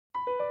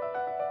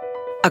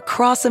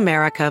Across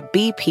America,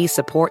 BP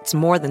supports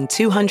more than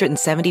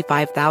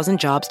 275,000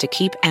 jobs to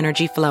keep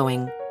energy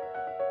flowing.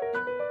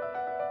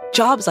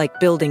 Jobs like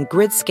building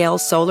grid-scale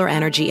solar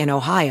energy in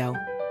Ohio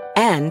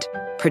and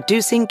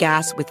producing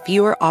gas with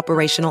fewer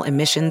operational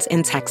emissions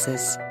in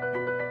Texas.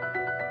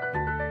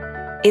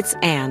 It's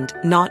and,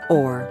 not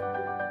or.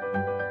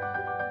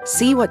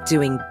 See what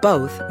doing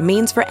both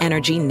means for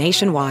energy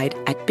nationwide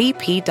at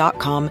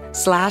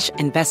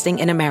bp.com/investing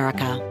in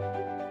America.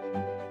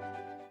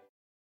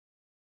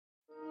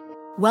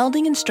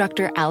 Welding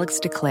instructor Alex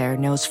DeClaire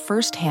knows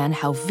firsthand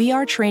how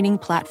VR training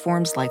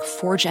platforms like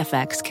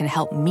ForgeFX can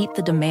help meet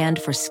the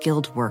demand for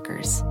skilled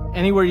workers.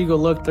 Anywhere you go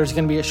look, there's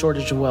going to be a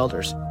shortage of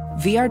welders.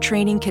 VR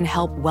training can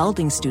help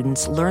welding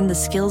students learn the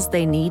skills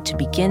they need to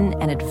begin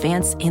and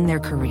advance in their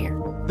career.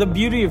 The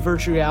beauty of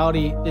virtual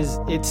reality is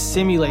it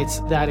simulates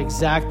that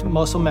exact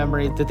muscle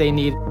memory that they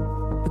need.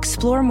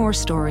 Explore more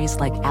stories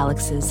like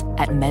Alex's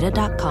at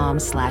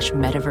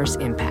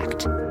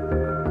meta.com/metaverseimpact.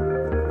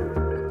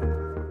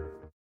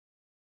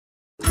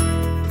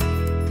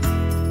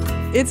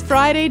 It's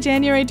Friday,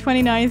 January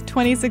 29th,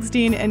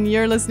 2016, and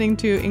you're listening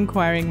to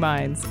Inquiring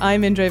Minds.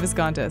 I'm Indre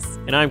Viscontis.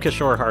 And I'm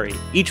Kishore Hari.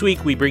 Each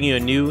week, we bring you a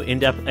new,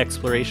 in-depth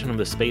exploration of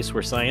the space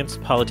where science,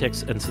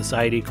 politics, and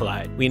society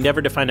collide. We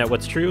endeavor to find out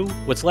what's true,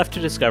 what's left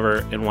to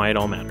discover, and why it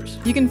all matters.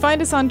 You can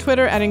find us on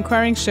Twitter at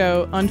Inquiring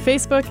Show, on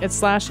Facebook at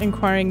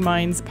 /Inquiring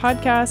Minds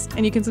Podcast,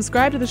 and you can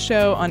subscribe to the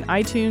show on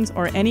iTunes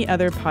or any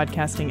other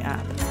podcasting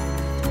app.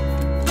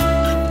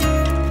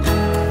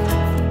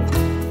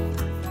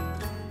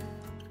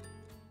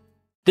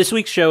 This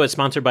week's show is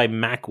sponsored by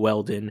Mack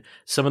Weldon,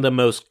 some of the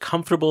most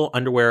comfortable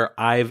underwear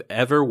I've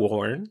ever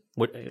worn,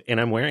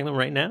 and I'm wearing them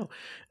right now.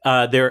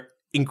 Their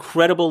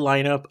incredible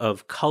lineup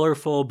of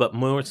colorful, but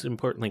most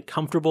importantly,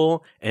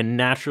 comfortable and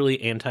naturally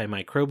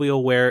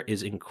antimicrobial wear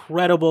is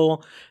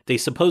incredible. They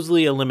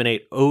supposedly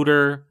eliminate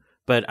odor,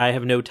 but I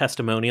have no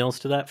testimonials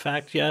to that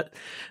fact yet.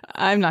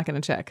 I'm not going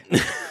to check.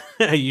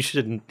 You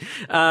shouldn't.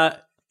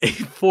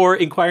 For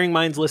Inquiring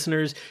Minds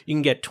listeners, you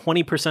can get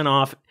 20%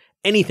 off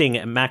anything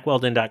at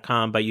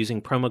MackWeldon.com by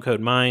using promo code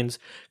MINDS.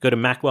 Go to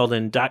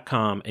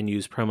MackWeldon.com and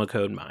use promo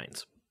code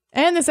MINDS.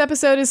 And this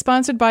episode is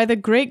sponsored by The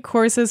Great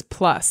Courses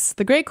Plus.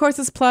 The Great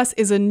Courses Plus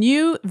is a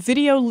new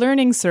video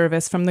learning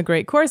service from The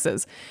Great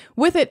Courses.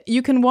 With it,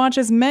 you can watch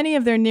as many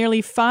of their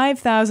nearly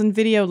 5,000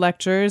 video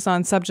lectures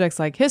on subjects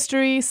like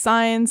history,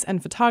 science,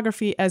 and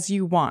photography as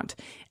you want,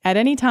 at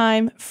any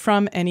time,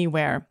 from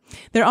anywhere.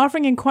 They're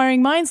offering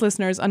Inquiring Minds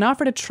listeners an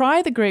offer to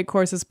try The Great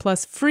Courses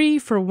Plus free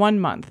for 1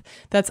 month.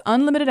 That's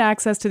unlimited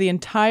access to the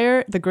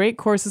entire The Great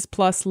Courses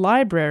Plus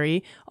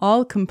library,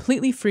 all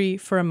completely free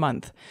for a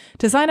month.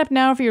 To sign up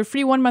now for your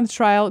free 1-month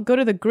trial, go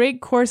to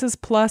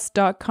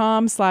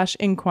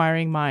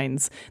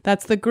thegreatcoursesplus.com/inquiringminds.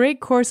 That's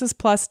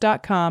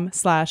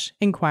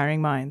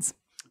thegreatcoursesplus.com/inquiringminds.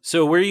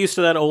 So we're used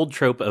to that old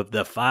trope of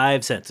the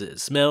 5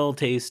 senses: smell,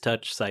 taste,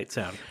 touch, sight,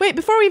 sound. Wait,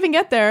 before we even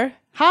get there,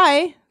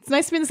 hi. It's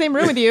nice to be in the same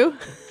room with you.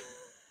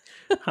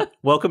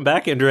 Welcome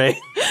back, Indre.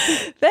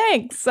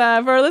 Thanks. For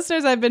our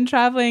listeners, I've been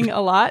traveling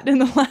a lot in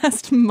the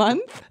last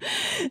month,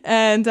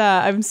 and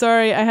I'm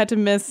sorry I had to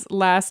miss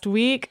last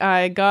week.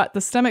 I got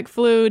the stomach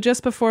flu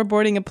just before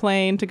boarding a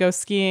plane to go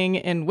skiing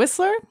in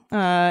Whistler,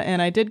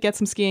 and I did get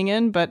some skiing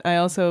in, but I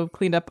also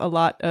cleaned up a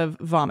lot of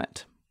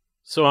vomit.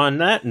 So on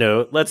that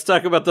note, let's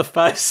talk about the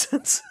 5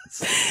 senses.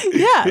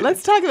 Yeah,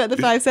 let's talk about the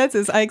 5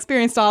 senses. I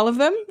experienced all of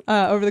them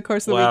over the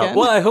course of the weekend.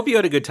 Well, I hope you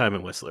had a good time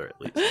in Whistler, at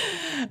least.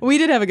 We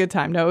did have a good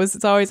time. No,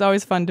 it's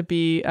always fun to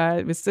be.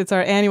 It's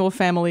our annual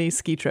family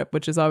ski trip,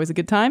 which is always a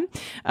good time.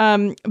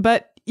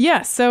 But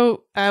yeah,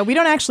 so we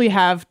don't actually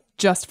have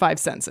just 5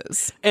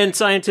 senses. And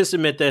scientists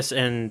admit this,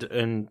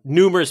 and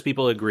numerous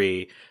people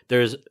agree.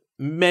 There's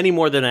many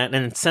more than that,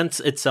 and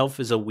sense itself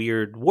is a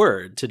weird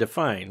word to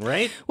define,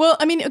 right? Well,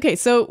 I mean, okay,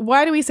 so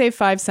why do we say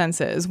 5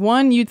 senses?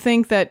 One, you'd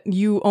think that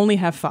you only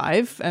have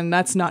 5, and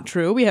that's not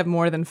true. We have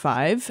more than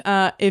 5.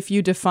 If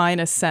you define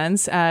a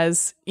sense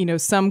as,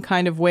 some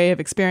kind of way of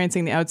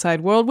experiencing the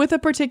outside world with a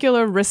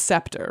particular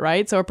receptor,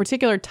 right? So a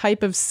particular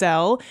type of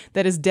cell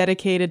that is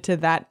dedicated to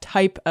that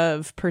type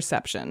of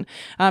perception.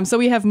 So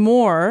we have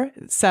more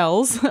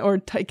cells or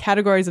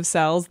categories of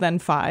cells than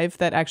 5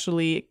 that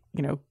actually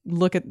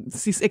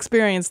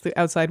experience the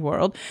outside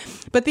world.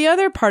 But the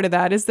other part of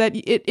that is that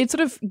it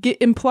sort of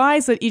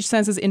implies that each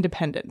sense is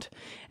independent.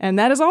 And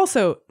that is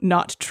also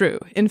not true.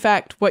 In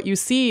fact, what you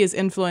see is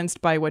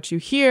influenced by what you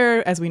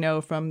hear, as we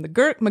know from the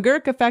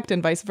McGurk effect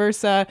and vice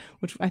versa,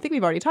 which I think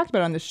we've already talked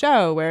about on the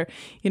show, where,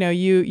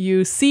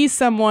 you see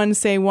someone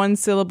say one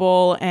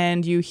syllable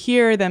and you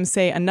hear them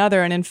say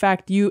another. And in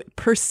fact, you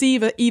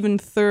perceive an even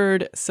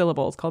third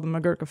syllable. It's called the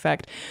McGurk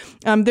effect.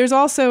 There's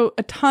also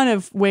a ton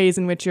of ways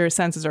in which your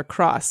senses are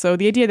crossed. So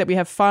the idea that we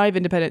have 5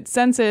 independent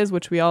senses,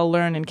 which we all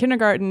learn in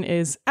kindergarten,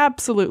 is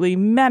absolutely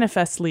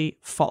manifestly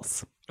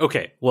false.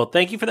 Okay, well,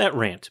 thank you for that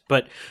rant.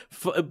 But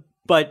let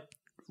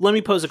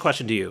me pose a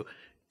question to you.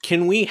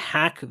 Can we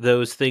hack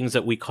those things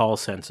that we call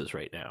senses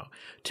right now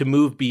to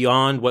move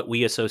beyond what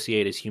we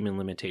associate as human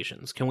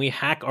limitations? Can we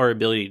hack our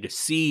ability to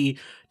see,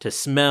 to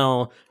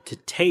smell, to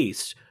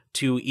taste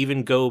to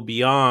even go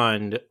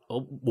beyond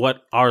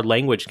what our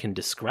language can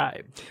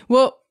describe.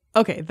 Well,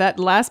 okay, that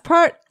last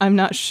part I'm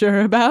not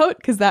sure about,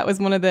 because that was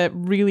one of the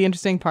really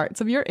interesting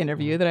parts of your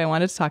interview that I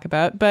wanted to talk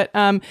about. But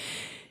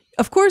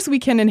of course, we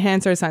can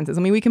enhance our senses.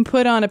 I mean, we can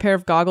put on a pair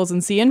of goggles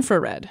and see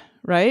infrared,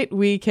 right?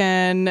 We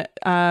can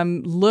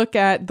look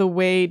at the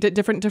way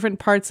different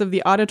parts of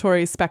the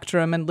auditory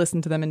spectrum and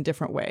listen to them in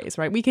different ways,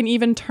 right? We can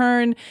even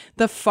turn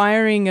the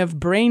firing of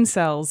brain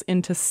cells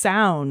into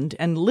sound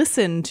and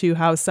listen to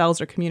how cells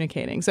are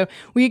communicating. So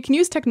we can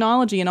use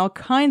technology in all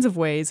kinds of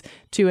ways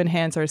to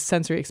enhance our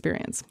sensory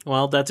experience.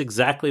 Well, that's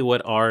exactly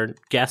what our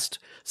guest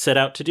set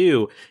out to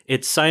do.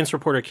 It's science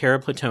reporter Kara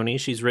Platoni.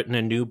 She's written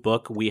a new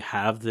book, We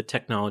Have the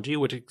Technology,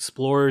 which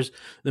explores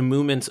the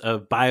movements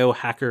of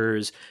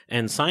biohackers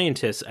and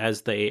scientists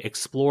as they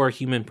explore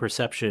human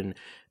perception,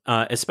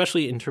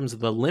 especially in terms of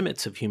the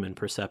limits of human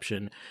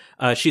perception.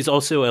 She's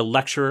also a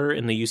lecturer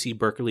in the UC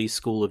Berkeley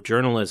School of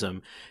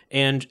Journalism,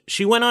 and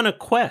she went on a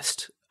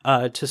quest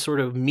to sort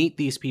of meet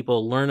these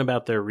people, learn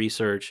about their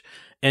research,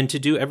 and to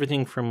do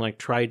everything from like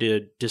try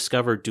to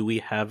discover, do we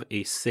have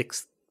a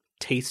sixth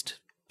taste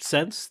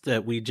sense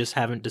that we just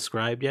haven't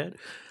described yet?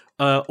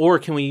 Or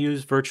can we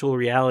use virtual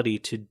reality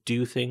to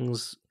do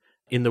things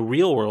in the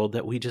real world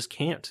that we just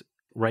can't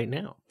right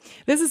now?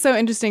 This is so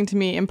interesting to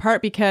me, in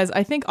part because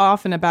I think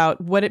often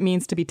about what it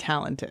means to be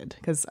talented,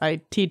 because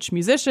I teach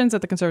musicians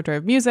at the Conservatory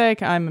of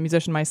Music. I'm a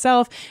musician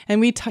myself,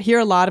 and we hear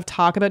a lot of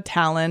talk about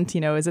talent.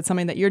 You know, is it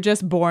something that you're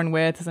just born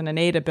with as an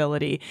innate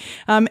ability?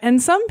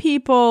 And some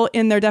people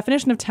in their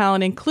definition of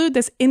talent include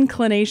this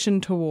inclination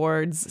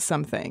towards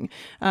something.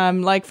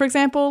 Like, for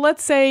example,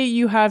 let's say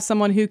you have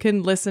someone who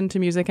can listen to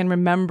music and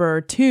remember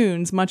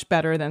tunes much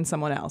better than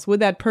someone else. Would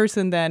that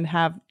person then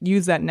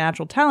use that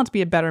natural talent to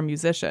be a better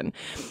musician?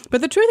 But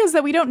the truth is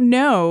that we don't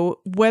know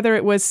whether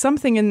it was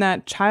something in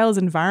that child's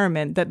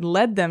environment that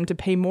led them to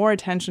pay more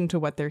attention to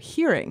what they're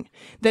hearing,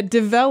 that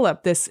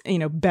developed this,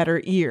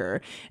 better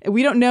ear.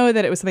 We don't know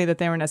that it was something that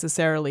they were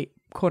necessarily,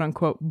 quote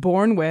unquote,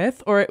 born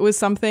with, or it was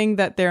something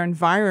that their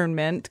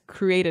environment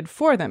created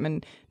for them.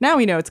 And now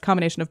we know it's a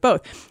combination of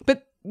both.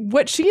 But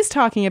what she's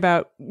talking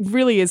about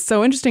really is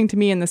so interesting to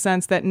me in the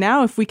sense that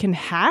now if we can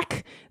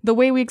hack the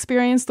way we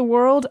experience the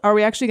world, are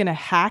we actually going to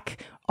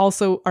hack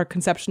also our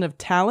conception of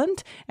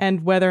talent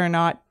and whether or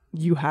not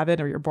you have it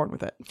or you're born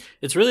with it?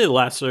 It's really the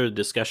last sort of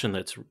discussion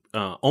that's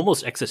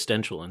almost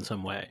existential in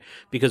some way,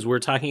 because we're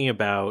talking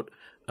about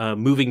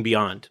moving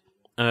beyond.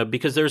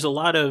 Because there's a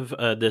lot of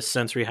this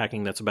sensory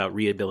hacking that's about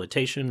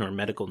rehabilitation or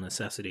medical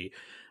necessity.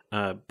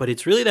 But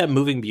it's really that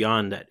moving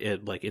beyond that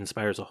it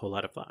inspires a whole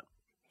lot of thought.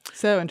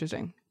 So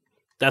interesting.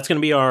 That's going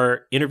to be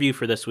our interview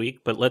for this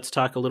week, but let's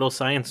talk a little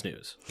science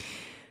news.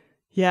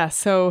 Yeah,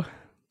 so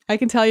I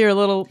can tell you're a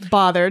little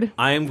bothered.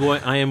 I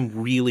am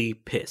really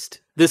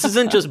pissed. This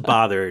isn't just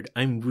bothered.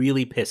 I'm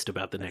really pissed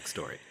about the next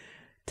story.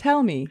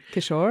 Tell me,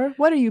 Kishore,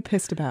 what are you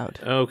pissed about?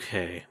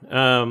 Okay.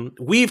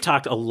 We've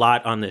talked a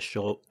lot on this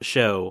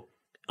show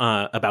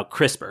about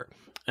CRISPR,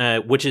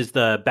 which is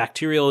the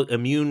bacterial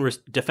immune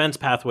defense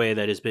pathway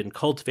that has been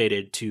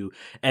cultivated to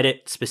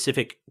edit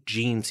specific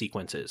gene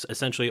sequences,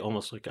 essentially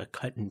almost like a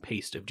cut and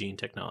paste of gene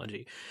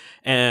technology.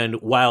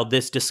 And while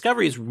this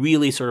discovery is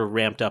really sort of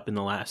ramped up in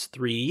the last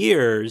 3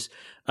 years,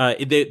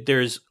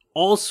 there's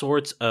all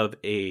sorts of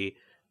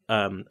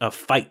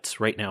fights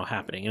right now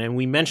happening. And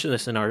we mentioned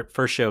this in our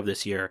first show of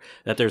this year,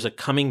 that there's a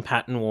coming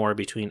patent war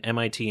between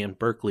MIT and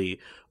Berkeley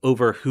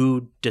over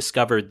who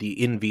discovered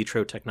the in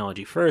vitro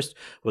technology first,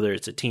 whether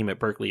it's a team at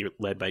Berkeley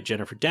led by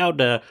Jennifer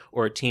Doudna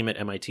or a team at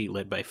MIT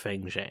led by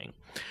Feng Zhang.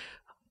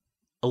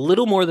 A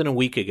little more than a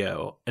week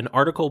ago, an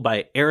article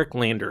by Eric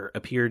Lander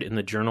appeared in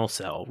the journal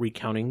Cell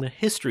recounting the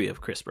history of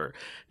CRISPR.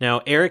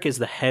 Now, Eric is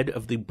the head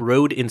of the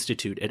Broad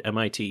Institute at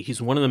MIT. He's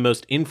one of the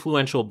most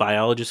influential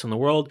biologists in the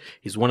world.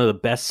 He's one of the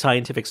best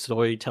scientific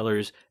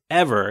storytellers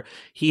ever.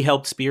 He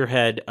helped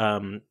spearhead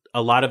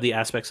a lot of the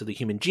aspects of the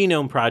Human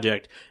Genome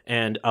Project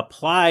and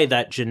apply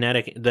the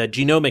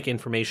genomic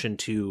information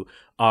to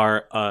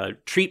our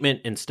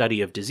treatment and study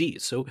of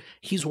disease. So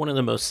he's one of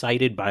the most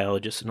cited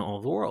biologists in all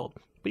of the world.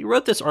 But he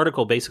wrote this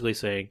article basically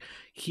saying,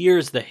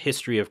 here's the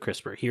history of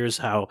CRISPR. Here's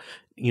how,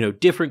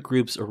 different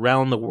groups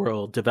around the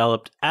world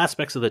developed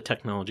aspects of the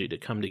technology to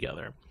come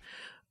together.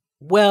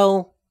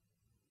 Well,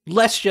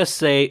 let's just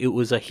say it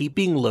was a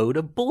heaping load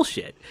of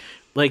bullshit.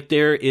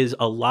 There is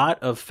a lot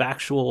of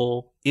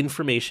factual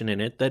information in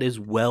it that is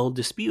well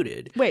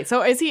disputed. Wait,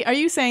 so are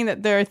you saying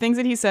that there are things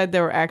that he said that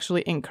were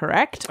actually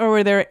incorrect, or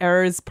were there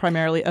errors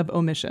primarily of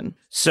omission?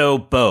 So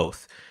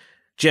both.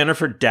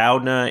 Jennifer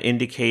Doudna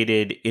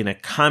indicated in a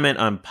comment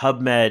on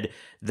PubMed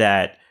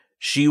that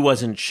she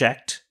wasn't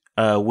checked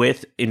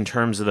with in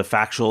terms of the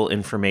factual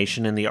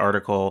information in the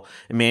article.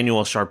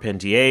 Emmanuel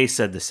Charpentier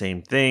said the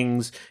same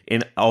things,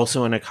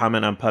 also in a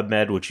comment on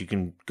PubMed, which you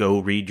can go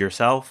read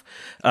yourself.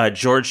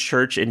 George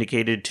Church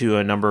indicated to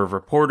a number of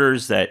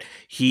reporters that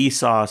he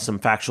saw some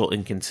factual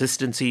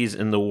inconsistencies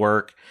in the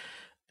work.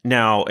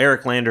 Now,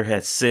 Eric Lander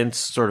has since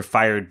sort of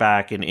fired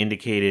back and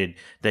indicated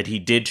that he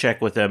did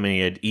check with them and he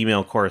had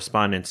email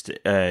correspondence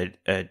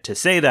to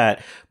say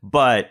that,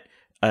 but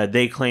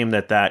they claim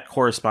that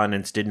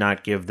correspondence did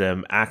not give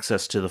them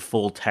access to the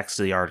full text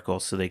of the article,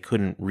 so they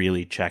couldn't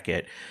really check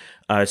it.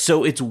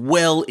 So it's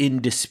well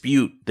in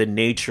dispute the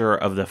nature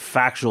of the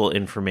factual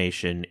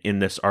information in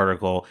this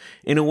article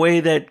in a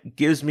way that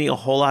gives me a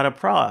whole lot of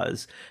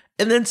pause.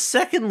 And then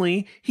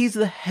secondly, he's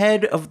the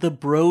head of the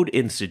Broad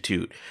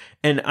Institute.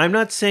 And I'm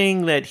not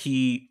saying that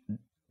he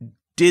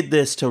did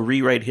this to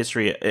rewrite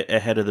history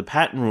ahead of the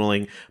patent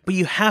ruling, but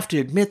you have to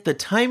admit the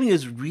timing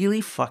is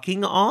really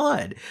fucking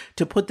odd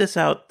to put this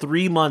out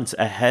 3 months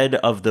ahead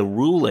of the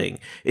ruling.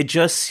 It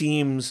just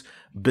seems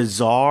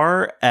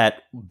bizarre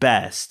at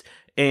best.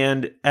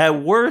 And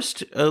at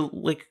worst,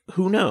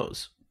 who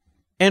knows?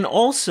 And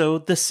also,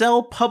 the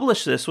Cell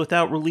published this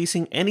without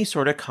releasing any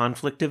sort of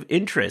conflict of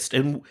interest,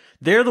 and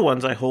they're the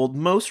ones I hold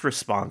most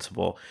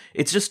responsible.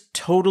 It's just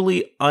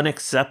totally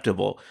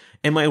unacceptable.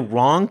 Am I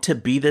wrong to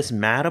be this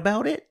mad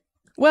about it?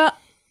 Well,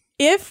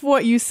 if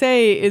what you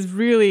say is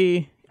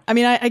really... I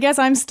mean, I guess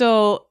I'm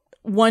still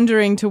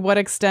wondering to what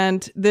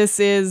extent this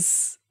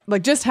is...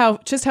 like just how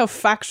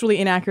factually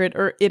inaccurate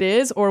it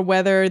is, or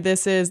whether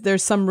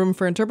there's some room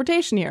for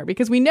interpretation here.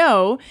 Because we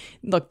know,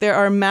 look, there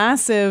are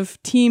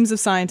massive teams of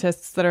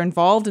scientists that are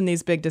involved in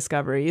these big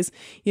discoveries.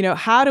 You know,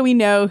 how do we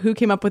know who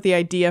came up with the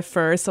idea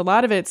first? A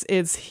lot of it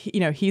is,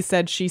 he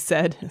said, she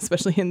said,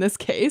 especially in this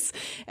case.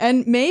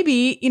 And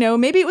maybe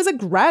it was a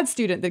grad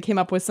student that came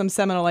up with some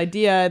seminal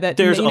idea that,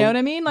 you know what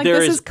I mean? Like,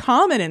 this is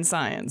common in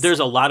science.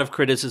 There's a lot of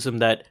criticism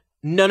that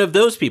none of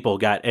those people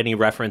got any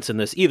reference in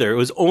this either. It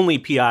was only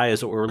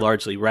PIs that were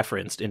largely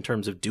referenced in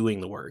terms of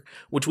doing the work,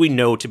 which we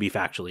know to be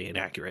factually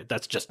inaccurate.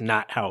 That's just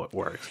not how it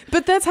works.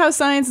 But that's how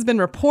science has been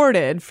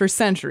reported for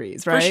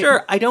centuries, right? For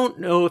sure. I don't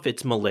know if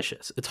it's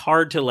malicious. It's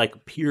hard to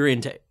peer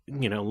into,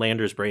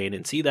 Lander's brain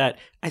and see that.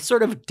 I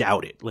sort of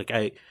doubt it.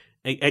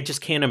 I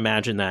just can't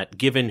imagine that,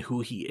 given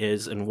who he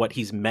is and what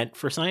he's meant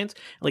for science.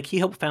 He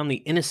helped found the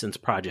Innocence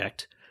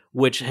Project,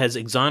 which has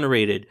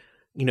exonerated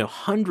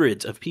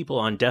hundreds of people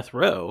on death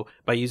row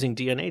by using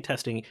DNA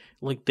testing.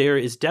 There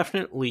is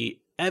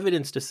definitely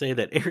evidence to say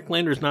that Eric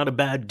Lander is not a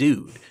bad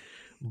dude.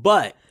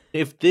 But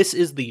if this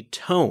is the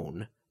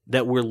tone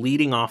that we're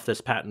leading off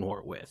this patent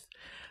war with,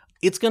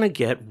 it's going to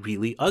get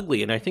really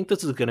ugly. And I think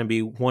this is going to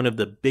be one of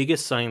the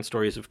biggest science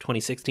stories of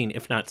 2016,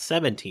 if not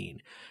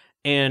 17.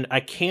 And I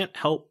can't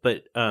help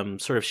but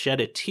sort of shed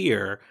a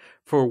tear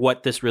for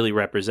what this really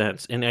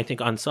represents. And I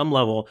think on some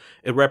level,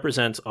 it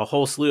represents a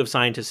whole slew of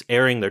scientists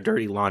airing their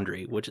dirty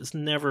laundry, which is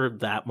never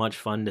that much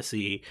fun to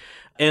see.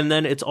 And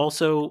then it's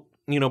also,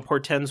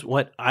 portends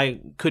what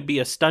could be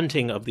a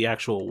stunting of the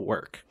actual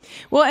work.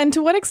 Well, and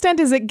to what extent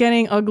is it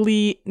getting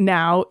ugly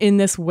now in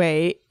this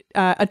way?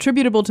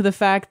 Attributable to the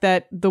fact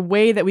that the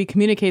way that we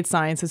communicate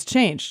science has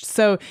changed.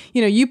 So,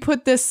 you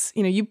put this,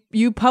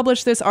 you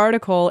publish this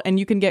article and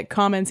you can get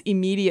comments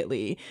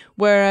immediately.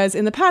 Whereas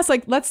in the past,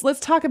 let's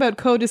talk about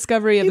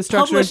co-discovery of the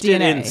structure of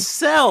DNA. It in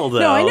Cell, though.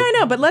 No, I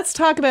know, but let's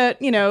talk about,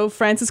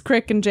 Francis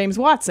Crick and James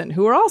Watson,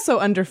 who are also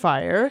under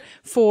fire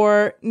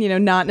for,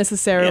 not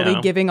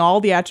necessarily giving all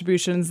the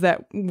attributions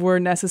that were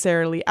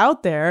necessarily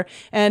out there.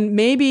 And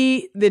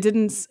maybe they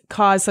didn't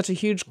cause such a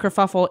huge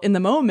kerfuffle in the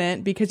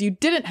moment because you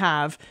didn't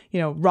have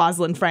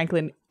Rosalind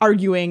Franklin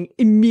arguing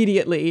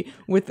immediately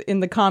within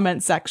the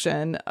comment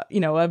section,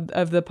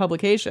 of the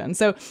publication.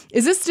 So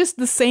is this just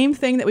the same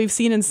thing that we've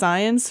seen in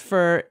science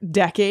for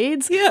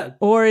decades? Yeah.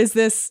 Or is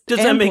this Does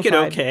that make it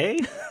okay?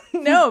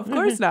 No, of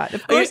course not.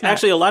 Of course not.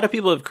 Actually, a lot of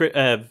people have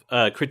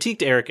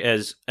critiqued Eric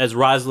as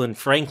Rosalind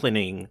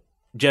Franklining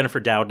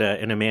Jennifer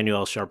Doudna and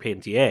Emmanuelle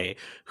Charpentier,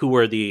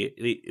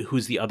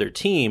 who's the other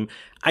team.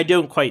 I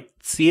don't quite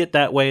see it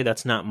that way.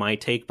 That's not my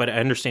take, but I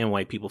understand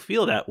why people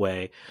feel that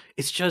way.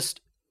 It's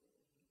just,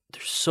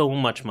 there's so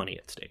much money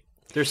at stake.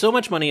 There's so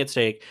much money at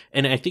stake,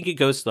 and I think it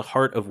goes to the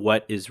heart of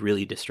what is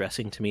really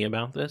distressing to me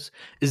about this,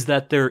 is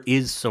that there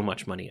is so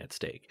much money at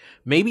stake.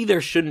 Maybe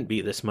there shouldn't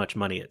be this much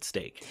money at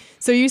stake.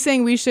 So you're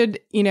saying we should,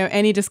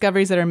 any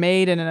discoveries that are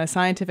made in a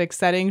scientific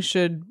setting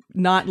should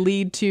not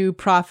lead to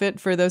profit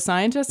for those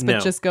scientists,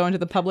 but just go into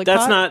the public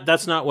pot?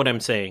 That's not what I'm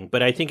saying,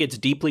 but I think it's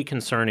deeply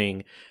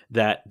concerning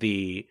that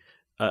the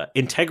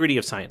integrity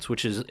of science,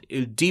 which is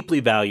deeply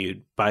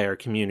valued by our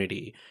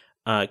community,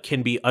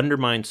 can be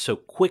undermined so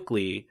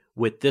quickly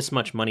with this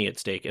much money at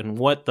stake, and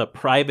what the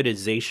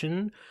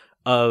privatization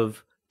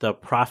of the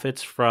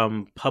profits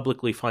from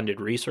publicly funded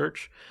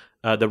research,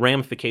 the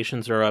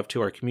ramifications thereof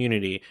to our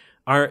community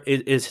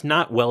is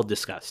not well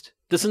discussed.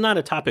 This is not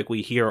a topic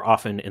we hear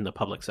often in the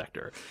public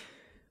sector.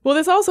 Well,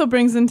 this also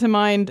brings into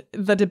mind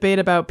the debate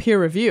about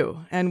peer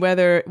review and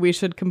whether we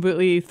should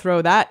completely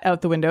throw that out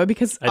the window,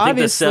 because I think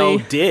the Cell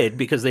did,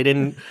 because they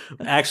didn't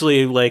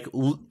actually Well,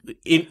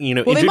 they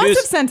must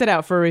have sent it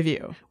out for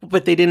review.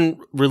 But they didn't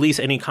release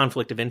any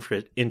conflict of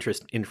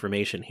interest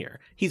information here.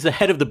 He's the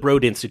head of the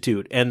Broad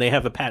Institute, and they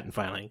have a patent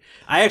filing.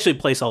 I actually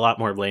place a lot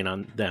more blame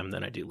on them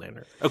than I do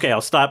Lander. Okay,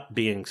 I'll stop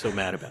being so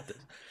mad about this.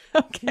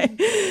 Okay.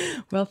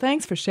 Well,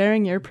 thanks for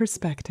sharing your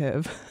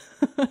perspective.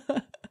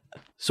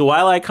 So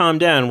while I calm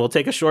down, we'll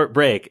take a short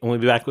break, and we'll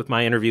be back with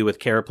my interview with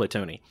Kara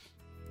Platoni.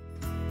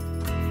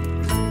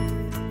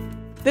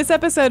 This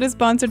episode is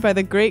sponsored by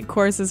The Great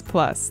Courses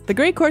Plus. The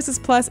Great Courses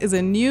Plus is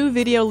a new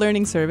video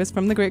learning service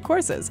from The Great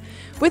Courses.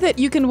 With it,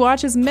 you can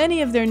watch as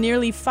many of their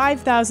nearly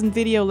 5,000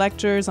 video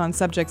lectures on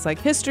subjects like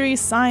history,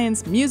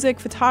 science,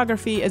 music,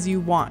 photography as you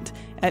want,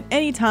 at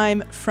any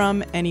time,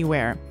 from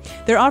anywhere.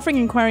 They're offering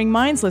Inquiring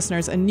Minds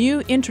listeners a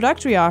new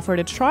introductory offer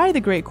to try The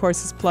Great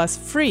Courses Plus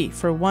free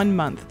for 1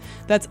 month.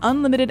 That's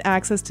unlimited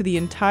access to the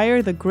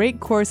entire The Great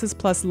Courses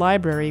Plus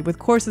library with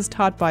courses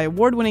taught by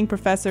award-winning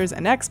professors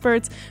and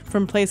experts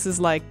from places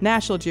like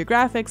National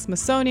Geographic,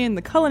 Smithsonian,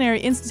 the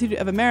Culinary Institute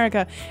of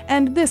America,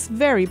 and this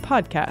very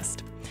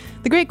podcast.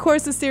 The Great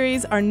Courses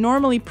series are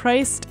normally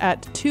priced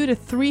at $200 to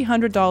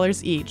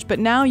 $300 each, but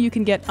now you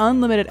can get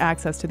unlimited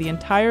access to the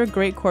entire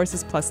Great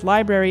Courses Plus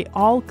library,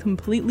 all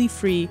completely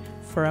free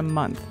for a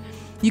month.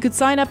 You could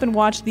sign up and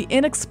watch The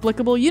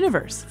Inexplicable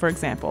Universe, for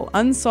example,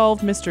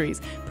 Unsolved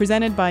Mysteries,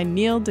 presented by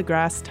Neil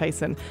deGrasse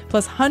Tyson,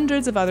 plus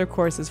hundreds of other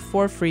courses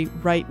for free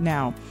right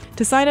now.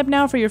 To sign up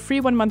now for your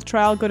free 1-month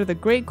trial, go to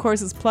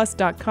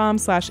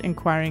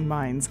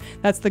thegreatcoursesplus.com/inquiringminds.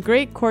 That's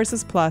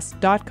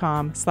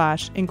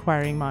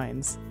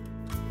thegreatcoursesplus.com/inquiringminds.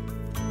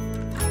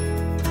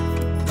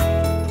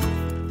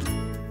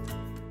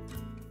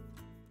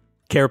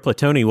 Kara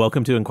Platoni,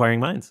 welcome to Inquiring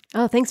Minds.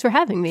 Oh, thanks for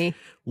having me.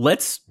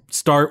 Let's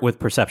start with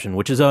perception,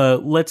 which is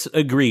let's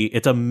agree,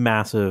 it's a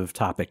massive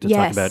topic to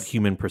talk about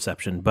human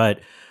perception.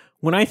 But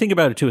when I think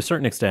about it to a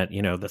certain extent,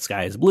 the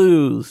sky is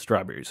blue,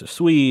 strawberries are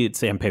sweet,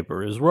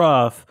 sandpaper is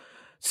rough.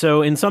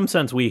 So in some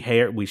sense, we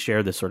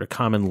share this sort of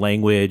common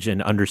language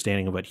and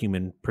understanding of what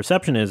human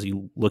perception is.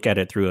 You look at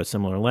it through a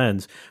similar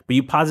lens, but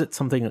you posit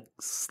something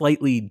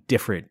slightly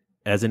different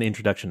as an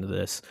introduction to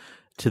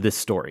this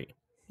story.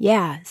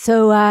 Yeah.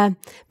 So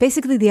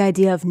basically the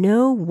idea of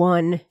no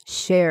one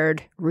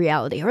shared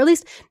reality, or at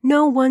least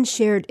no one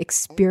shared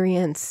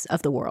experience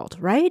of the world,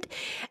 right?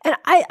 And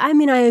I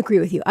mean, I agree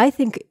with you. I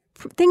think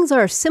things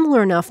are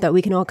similar enough that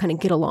we can all kind of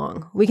get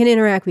along. We can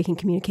interact, we can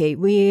communicate.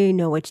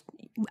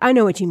 I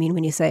know what you mean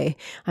when you say,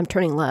 I'm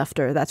turning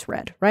left or that's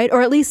red, right?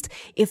 Or at least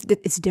if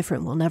it's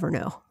different, we'll never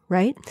know,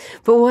 right?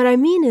 But what I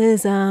mean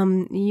is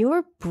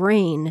your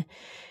brain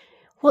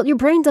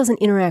doesn't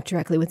interact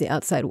directly with the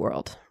outside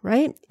world,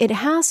 right? It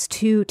has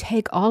to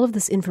take all of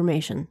this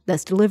information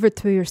that's delivered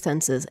through your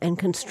senses and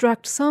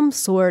construct some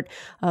sort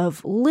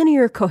of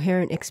linear,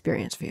 coherent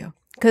experience for you.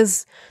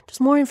 Because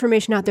there's more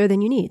information out there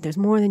than you need. There's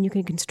more than you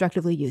can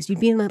constructively use. You'd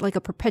be in like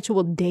a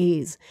perpetual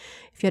daze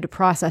if you had to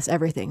process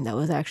everything that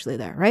was actually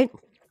there, right?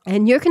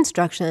 And your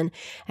construction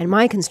and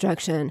my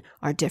construction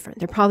are different.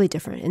 They're probably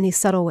different in these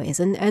subtle ways.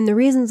 And the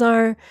reasons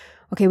are,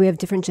 okay, we have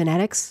different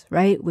genetics,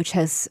 right, which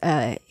has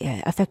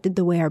affected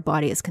the way our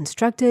body is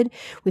constructed.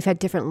 We've had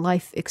different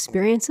life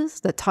experiences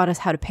that taught us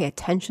how to pay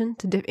attention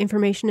to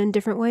information in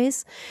different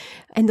ways.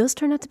 And those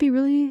turn out to be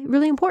really,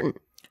 really important.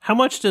 How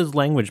much does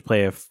language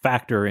play a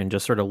factor in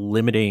just sort of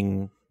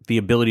limiting the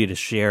ability to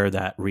share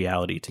that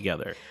reality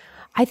together?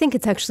 I think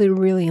it's actually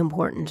really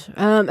important.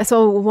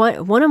 So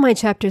one of my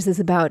chapters is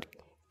about,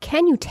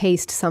 can you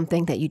taste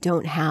something that you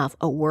don't have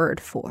a word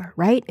for,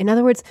 right? In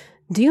other words,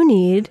 do you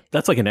need...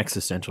 That's like an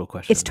existential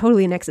question. It's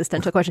totally an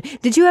existential question.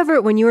 Did you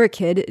ever, when you were a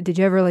kid,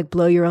 like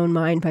blow your own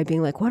mind by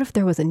being like, what if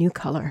there was a new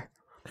color?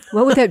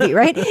 What would that be,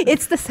 right?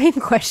 It's the same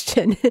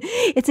question.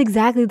 It's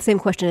exactly the same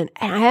question.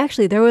 And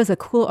there was a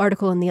cool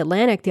article in The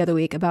Atlantic the other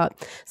week about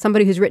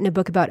somebody who's written a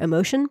book about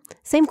emotion.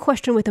 Same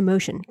question with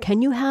emotion.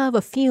 Can you have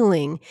a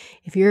feeling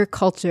if your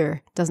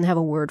culture doesn't have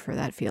a word for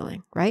that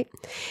feeling, right?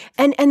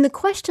 And the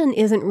question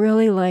isn't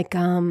really like,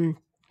 can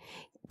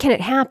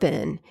it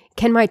happen?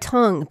 Can my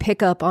tongue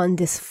pick up on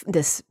this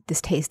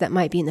taste that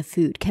might be in the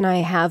food? Can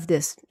I have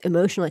this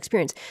emotional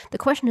experience? The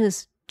question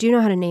is, do you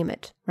know how to name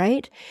it,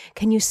 right?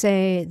 Can you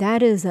say,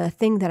 that is a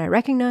thing that I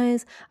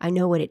recognize, I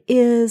know what it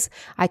is,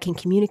 I can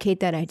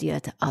communicate that idea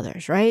to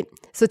others, right?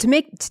 So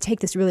to take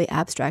this really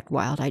abstract,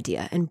 wild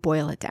idea and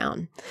boil it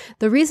down.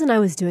 The reason I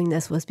was doing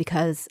this was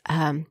because,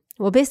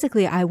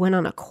 basically I went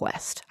on a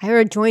quest.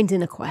 I joined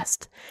in a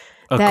quest.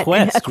 A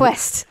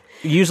quest.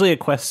 Usually a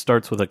quest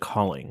starts with a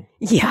calling.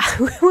 Yeah.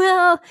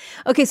 Well,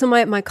 okay, so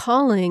my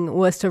calling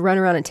was to run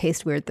around and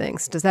taste weird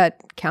things. Does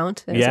that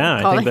count?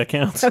 Yeah, I think that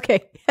counts.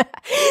 Okay.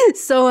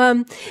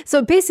 So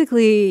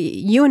basically,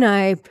 you and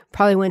I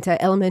probably went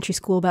to elementary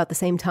school about the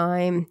same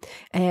time.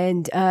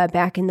 And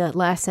back in the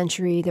last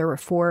century, there were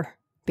 4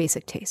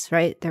 basic tastes,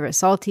 right? There was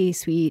salty,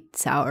 sweet,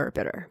 sour,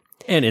 bitter.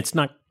 And it's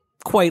not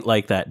quite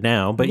like that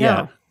now, but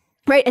yeah.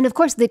 Right. And of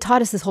course, they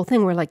taught us this whole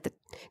thing where like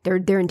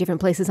they're in different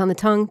places on the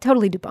tongue,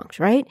 totally debunked,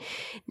 right?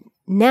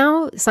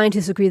 Now,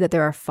 scientists agree that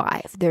there are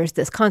 5. There's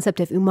this concept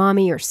of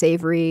umami or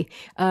savory,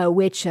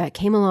 which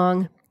came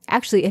along.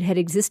 Actually, it had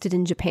existed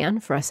in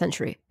Japan for a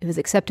century. It was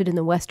accepted in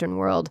the Western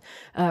world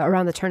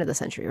around the turn of the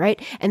century,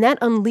 right? And that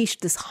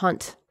unleashed this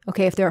hunt.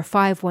 Okay, if there are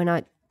 5, why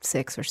not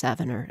 6 or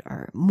 7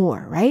 or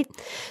more, right?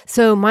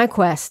 So my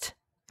quest,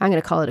 I'm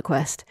going to call it a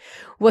quest,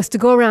 was to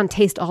go around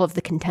taste all of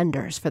the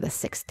contenders for the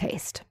sixth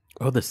taste.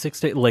 Oh, the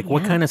sixth taste? Like,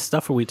 what kind of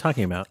stuff are we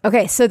talking about?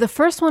 Okay, so the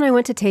first one I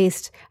went to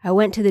taste, I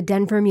went to the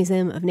Denver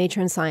Museum of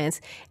Nature and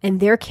Science, and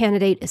their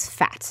candidate is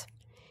fat.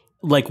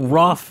 Like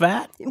raw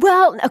fat?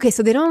 Well, okay,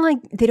 so they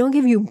don't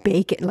give you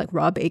bacon, like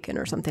raw bacon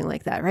or something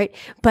like that, right?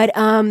 But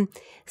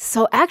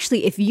so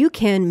actually, if you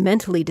can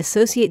mentally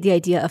dissociate the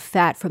idea of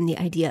fat from the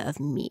idea of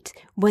meat,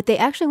 what they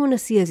actually want to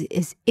see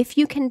is if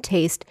you can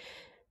taste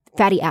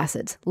fatty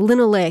acids,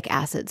 linoleic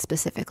acid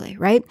specifically,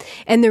 right?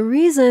 And the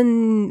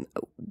reason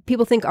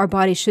people think our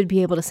bodies should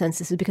be able to sense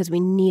this is because we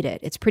need it.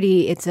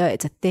 It's a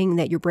thing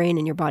that your brain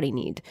and your body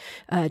need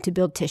to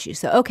build tissue.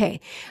 So, okay.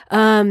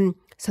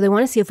 So they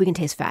want to see if we can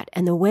taste fat.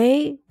 And the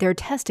way they're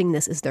testing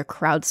this is they're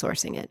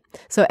crowdsourcing it.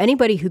 So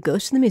anybody who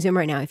goes to the museum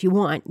right now, if you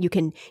want, you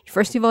can,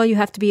 first of all, you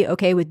have to be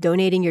okay with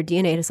donating your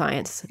DNA to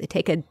science. So they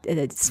take a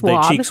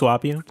swab. They cheek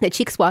swab you? They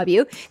cheek swab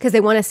you because they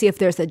want to see if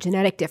there's a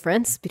genetic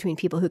difference between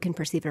people who can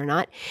perceive it or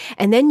not.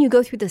 And then you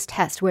go through this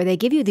test where they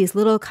give you these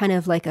little kind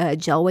of like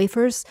gel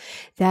wafers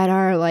that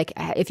are like,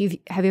 have you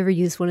ever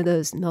used one of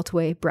those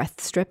melt-away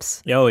breath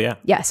strips? Oh, yeah.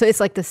 Yeah. So it's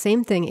like the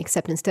same thing,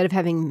 except instead of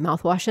having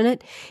mouthwash in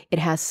it, it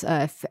has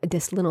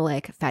this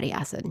linoleic fatty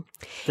acid.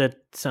 That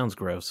sounds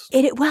gross.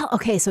 Well,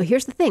 okay, so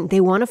here's the thing.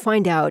 They want to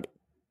find out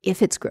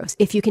if it's gross,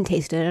 if you can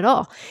taste it at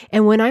all.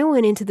 And when I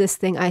went into this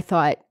thing, I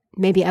thought,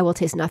 maybe I will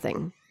taste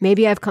nothing.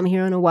 Maybe I've come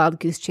here on a wild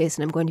goose chase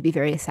and I'm going to be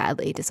very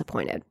sadly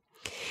disappointed.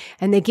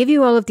 And they give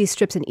you all of these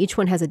strips and each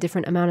one has a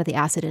different amount of the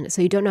acid in it.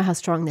 So you don't know how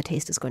strong the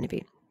taste is going to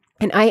be.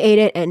 And I ate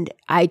it, and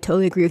I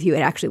totally agree with you. It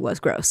actually was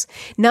gross.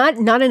 Not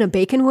in a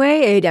bacon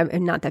way.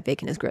 Not that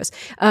bacon is gross.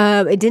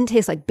 It didn't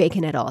taste like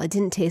bacon at all. It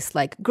didn't taste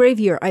like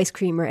gravy or ice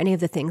cream or any of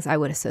the things I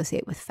would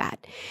associate with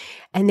fat.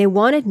 And they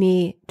wanted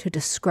me to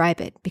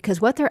describe it because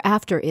what they're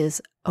after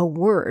is a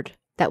word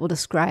that will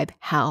describe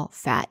how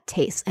fat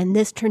tastes. And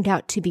this turned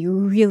out to be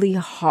really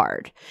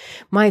hard.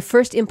 My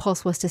first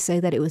impulse was to say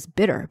that it was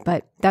bitter,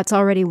 but that's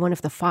already one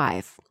of the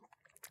 5.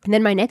 And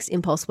then my next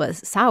impulse was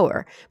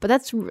sour, but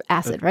that's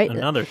acid, right?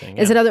 Another thing.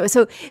 Is another.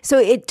 So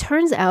it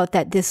turns out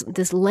that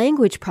this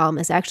language problem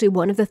is actually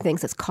one of the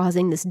things that's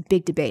causing this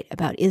big debate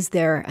about is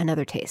there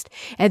another taste?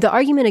 And the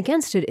argument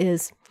against it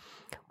is,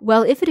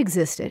 well, if it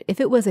existed,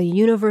 if it was a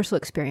universal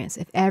experience,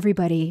 if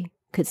everybody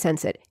could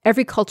sense it,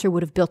 every culture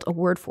would have built a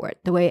word for it,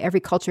 the way every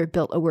culture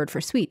built a word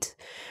for sweet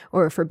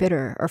or for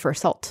bitter or for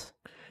salt.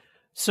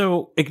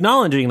 So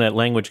acknowledging that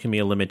language can be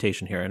a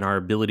limitation here and our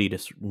ability to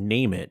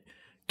name it,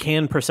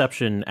 can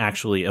perception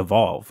actually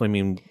evolve? I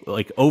mean,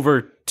 like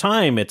over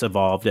time, it's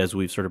evolved as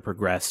we've sort of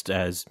progressed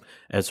as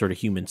sort of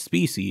human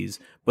species,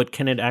 but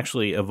can it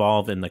actually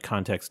evolve in the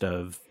context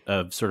of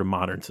sort of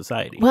modern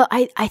society? Well,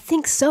 I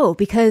think so,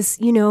 because,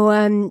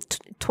 20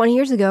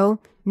 years ago,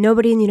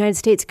 nobody in the United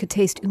States could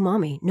taste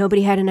umami.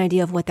 Nobody had an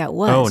idea of what that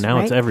was. Oh, now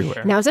right? it's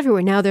everywhere. Now it's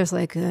everywhere. Now there's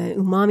like a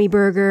umami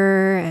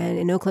burger, and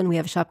in Oakland we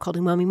have a shop called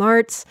Umami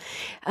Marts.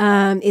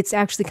 It's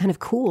actually kind of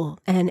cool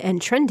and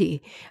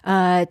trendy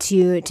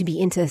to be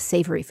into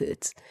savory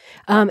foods.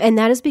 And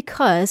that is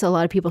because, a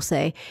lot of people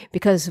say,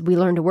 because we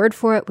learned a word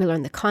for it, we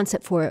learned the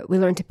concept for it, we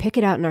learned to pick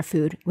it out in our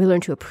food, we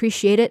learned to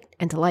appreciate it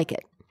and to like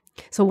it.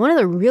 So one of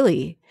the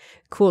really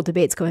cool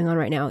debates going on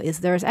right now is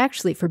there's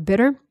actually, for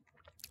bitter,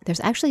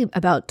 there's actually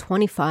about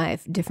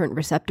 25 different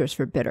receptors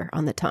for bitter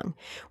on the tongue,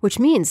 which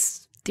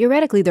means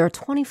theoretically there are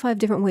 25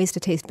 different ways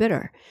to taste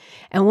bitter.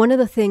 And one of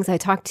the things, I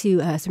talked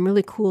to some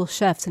really cool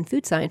chefs and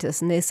food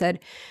scientists, and they said,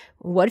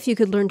 what if you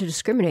could learn to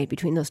discriminate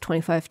between those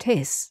 25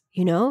 tastes?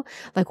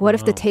 Like what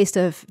if the taste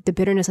of the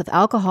bitterness of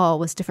alcohol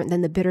was different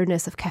than the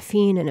bitterness of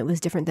caffeine, and it was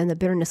different than the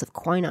bitterness of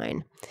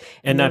quinine?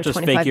 And not just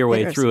fake your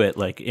way through it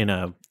like in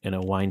a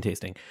wine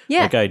tasting,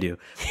 yeah, like I do,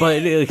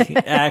 but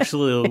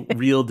actual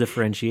real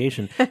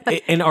differentiation.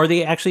 And are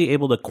they actually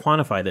able to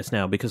quantify this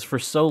now? Because for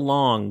so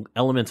long,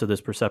 elements of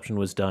this perception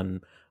was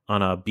done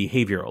on a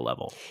behavioral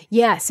level.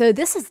 Yeah, so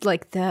this is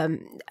like the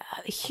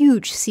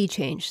huge sea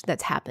change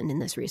that's happened in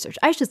this research.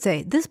 I should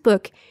say this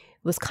book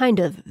was kind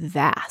of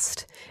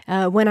vast.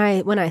 When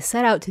I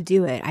set out to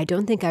do it, I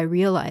don't think I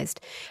realized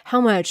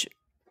how much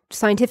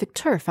scientific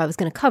turf I was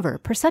going to cover.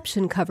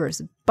 Perception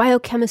covers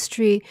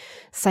biochemistry,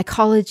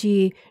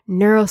 psychology,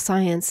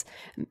 neuroscience.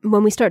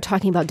 When we start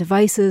talking about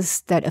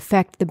devices that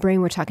affect the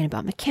brain, we're talking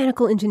about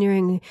mechanical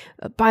engineering,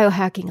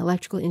 biohacking,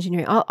 electrical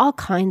engineering, all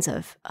kinds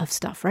of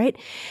stuff, right?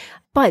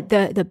 But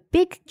the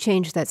big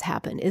change that's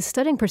happened is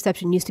studying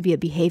perception used to be a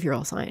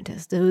behavioral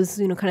scientist. It was,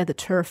 kind of the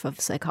turf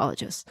of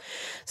psychologists.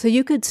 So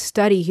you could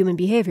study human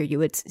behavior. You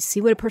would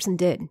see what a person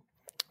did,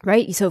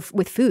 right? So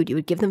with food, you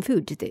would give them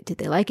food. Did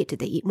they like it? Did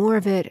they eat more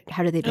of it?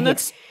 How did they behave? And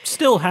that's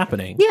still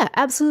happening. Yeah,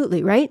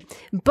 absolutely, right?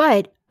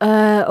 But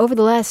over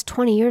the last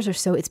 20 years or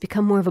so, it's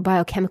become more of a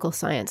biochemical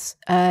science.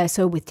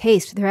 So with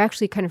taste, they're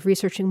actually kind of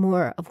researching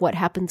more of what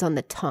happens on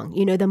the tongue.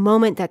 The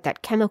moment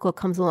that chemical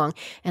comes along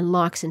and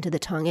locks into the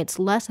tongue, it's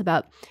less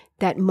about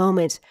that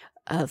moment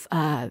of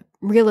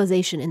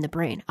realization in the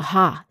brain.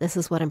 Aha, this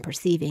is what I'm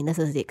perceiving. This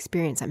is the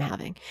experience I'm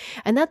having.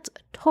 And that's a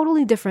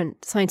totally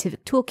different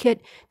scientific toolkit,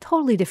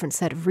 totally different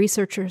set of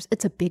researchers.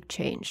 It's a big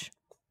change.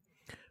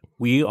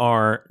 we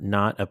are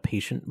not a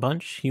patient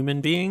bunch, human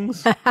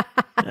beings,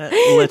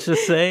 let's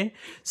just say.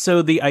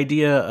 So the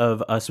idea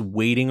of us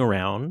waiting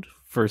around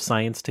for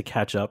science to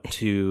catch up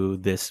to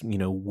this,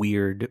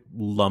 weird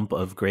lump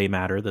of gray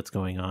matter that's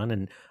going on,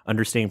 and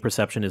understanding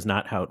perception is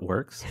not how it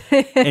works.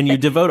 And you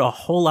devote a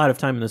whole lot of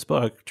time in this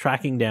book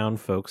tracking down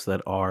folks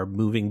that are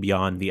moving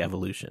beyond the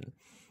evolution.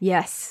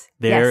 Yes.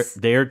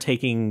 They're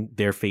taking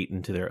their fate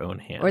into their own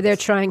hands. Or they're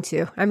trying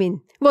to. I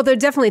mean, well, they're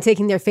definitely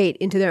taking their fate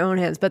into their own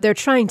hands, but they're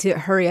trying to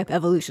hurry up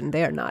evolution.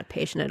 They are not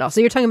patient at all. So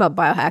you're talking about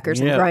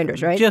biohackers and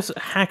grinders, right? Just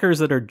hackers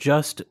that are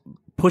just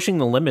pushing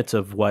the limits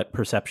of what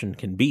perception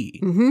can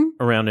be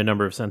around a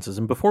number of senses.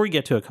 And before we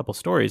get to a couple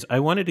stories,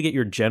 I wanted to get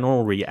your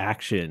general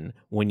reaction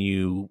when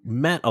you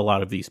met a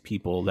lot of these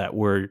people that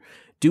were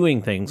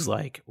doing things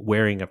like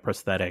wearing a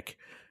prosthetic,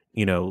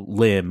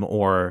 limb,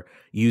 or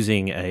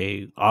using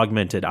a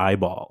augmented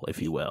eyeball,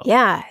 if you will.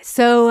 Yeah.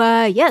 So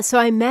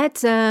I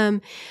met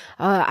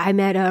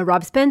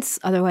Rob Spence,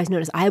 otherwise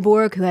known as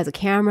Iborg, who has a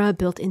camera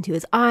built into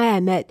his eye. I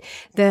met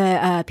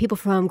the people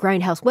from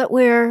Grindhouse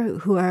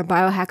Wetware, who are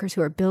biohackers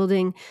who are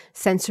building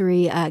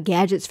sensory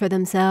gadgets for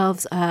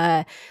themselves.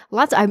 I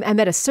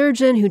met a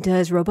surgeon who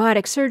does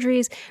robotic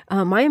surgeries.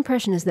 My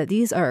impression is that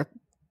these are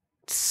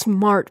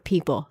smart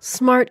people,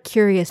 smart,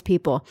 curious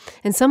people.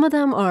 And some of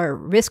them are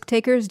risk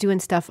takers doing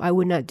stuff I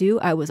would not do.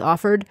 I was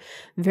offered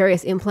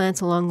various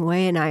implants along the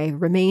way and I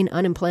remain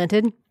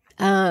unimplanted.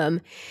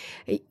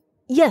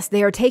 Yes,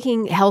 they are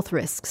taking health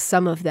risks,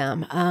 some of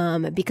them,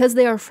 because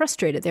they are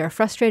frustrated. They are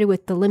frustrated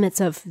with the limits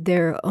of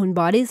their own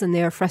bodies, and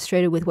they are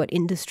frustrated with what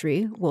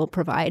industry will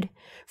provide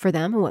for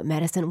them and what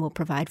medicine will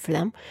provide for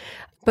them.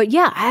 But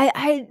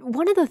yeah,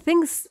 one of the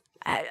things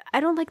I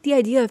don't like the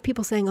idea of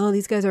people saying, "Oh,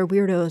 these guys are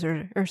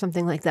weirdos" or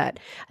something like that.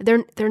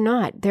 They're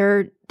not.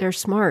 They're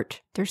smart.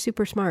 They're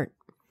super smart.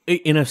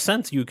 In a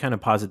sense, you kind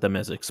of posit them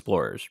as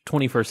explorers,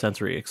 21st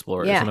century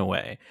explorers in a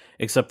way,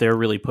 except they're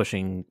really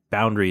pushing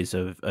boundaries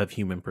of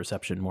human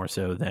perception more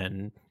so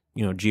than,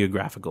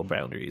 geographical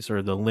boundaries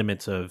or the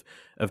limits of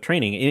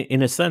training,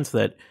 in a sense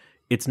that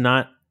it's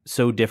not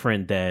so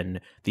different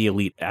than the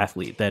elite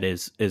athlete that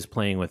is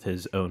playing with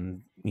his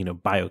own,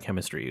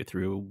 biochemistry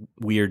through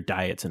weird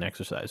diets and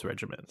exercise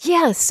regimens.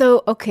 Yeah.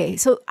 So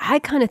I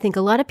kind of think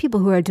a lot of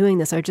people who are doing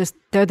this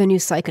they're the new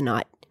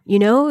psychonaut.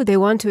 They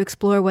want to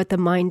explore what the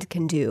mind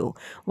can do,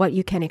 what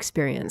you can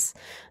experience.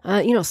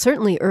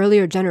 Certainly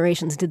earlier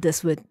generations did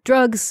this with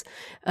drugs.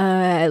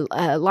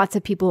 Lots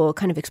of people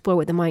kind of explore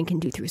what the mind can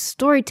do through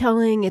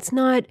storytelling. It's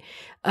not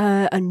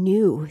a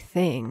new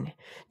thing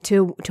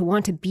to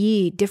want to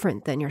be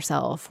different than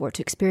yourself or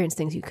to experience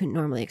things you couldn't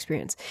normally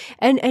experience.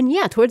 And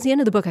yeah, towards the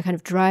end of the book, I kind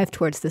of drive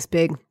towards this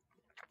big,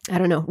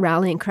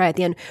 rallying cry at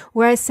the end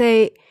where I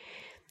say,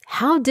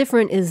 how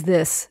different is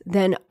this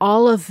than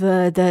all of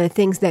the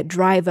things that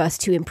drive us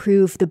to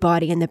improve the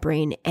body and the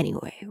brain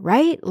anyway,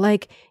 right?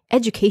 Like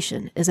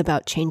education is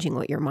about changing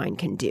what your mind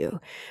can do.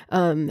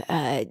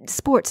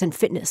 Sports and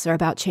fitness are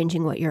about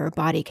changing what your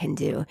body can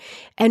do.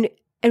 And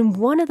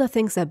one of the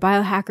things that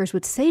biohackers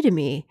would say to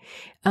me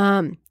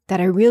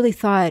that I really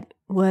thought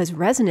was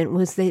resonant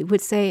was they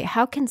would say,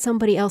 how can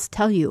somebody else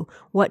tell you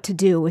what to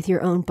do with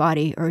your own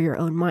body or your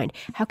own mind?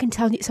 How can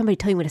somebody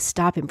tell you when to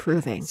stop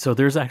improving? So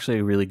there's actually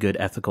a really good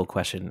ethical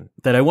question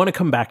that I want to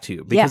come back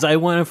to because I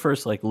want to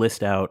first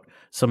list out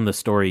some of the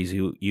stories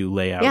you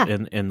lay out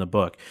in the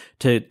book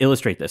to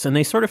illustrate this. And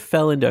they sort of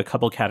fell into a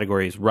couple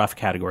categories, rough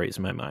categories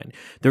in my mind.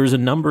 There was a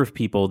number of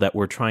people that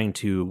were trying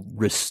to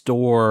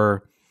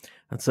restore.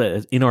 That's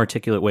an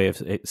inarticulate way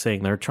of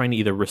saying they're trying to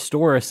either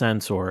restore a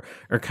sense or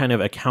kind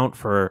of account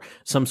for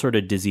some sort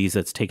of disease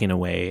that's taken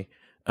away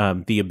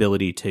the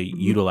ability to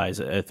utilize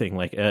a thing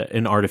like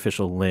an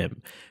artificial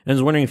limb. And I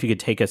was wondering if you could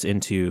take us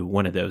into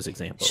one of those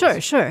examples.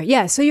 Sure.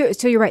 Yeah. So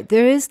you're right.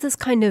 There is this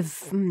kind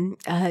of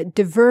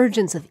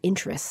divergence of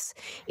interests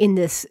in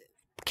this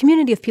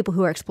community of people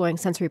who are exploring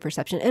sensory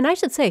perception. And I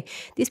should say,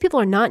 these people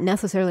are not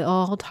necessarily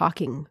all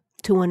talking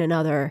to one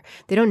another.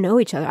 They don't know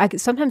each other. I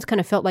sometimes kind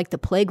of felt like the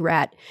plague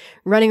rat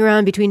running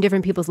around between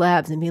different people's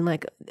labs and being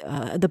like,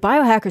 the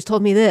biohackers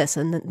told me this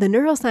and the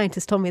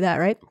neuroscientists told me that,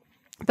 right?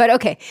 But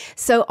okay,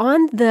 so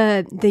on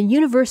the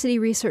university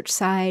research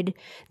side,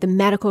 the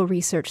medical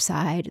research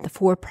side, the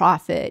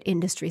for-profit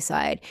industry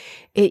side,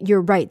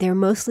 you're right, they're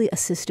mostly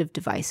assistive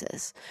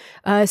devices.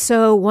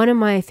 So one of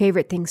my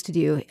favorite things to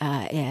do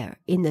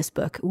in this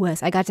book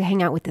was I got to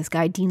hang out with this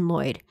guy, Dean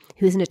Lloyd,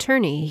 who's an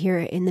attorney here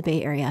in the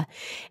Bay Area.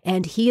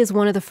 And he is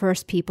one of the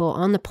first people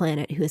on the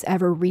planet who has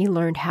ever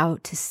relearned how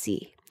to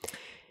see.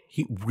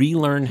 He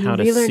relearned how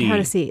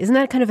to see. Isn't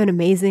that kind of an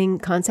amazing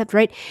concept,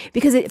 right?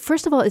 Because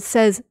first of all, it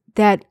says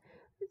that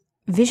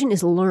vision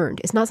is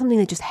learned. It's not something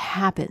that just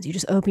happens. You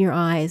just open your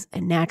eyes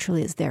and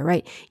naturally it's there,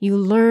 right? You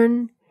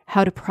learn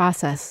how to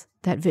process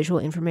that visual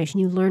information.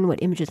 You learn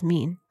what images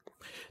mean.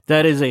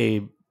 That is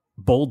a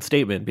bold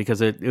statement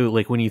because it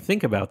when you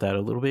think about that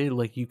a little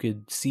bit, you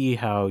could see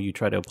how you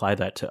try to apply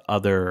that to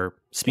other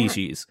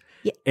species.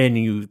 And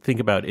you think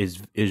about, is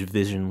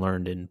vision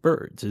learned in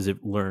birds? Is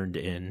it learned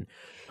in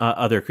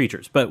other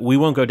creatures? But we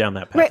won't go down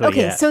that path. Right.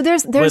 Okay. Yet. So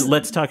there's. But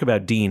let's talk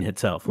about Dean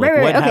itself. Like,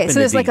 right. What Okay. happened So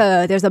there's to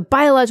Dean? there's a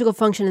biological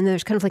function and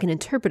there's kind of like an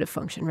interpretive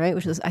function, right?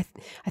 Which is I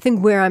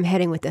think where I'm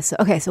heading with this. So,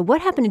 okay. So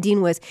what happened to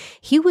Dean was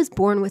he was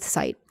born with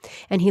sight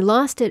and he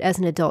lost it as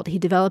an adult. He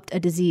developed a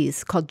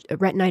disease called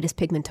retinitis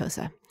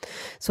pigmentosa.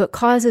 So it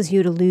causes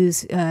you to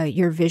lose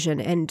your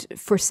vision. And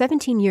for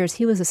 17 years,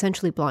 he was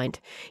essentially blind.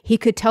 He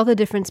could tell the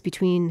difference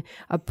between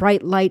a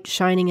bright light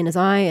shining in his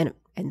eye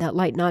and that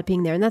light not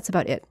being there. And that's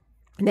about it.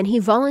 And then he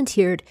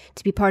volunteered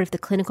to be part of the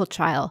clinical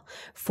trial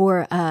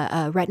for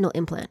a retinal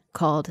implant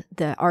called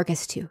the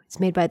Argus 2. It's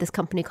made by this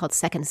company called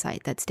Second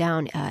Sight that's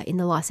down in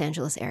the Los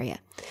Angeles area.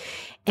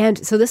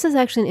 And so this is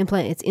actually an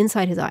implant. It's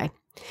inside his eye.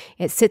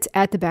 It sits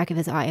at the back of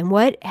his eye. And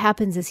what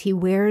happens is he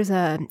wears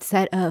a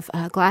set of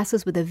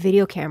glasses with a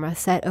video camera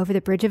set over the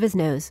bridge of his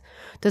nose.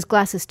 Those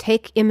glasses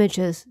take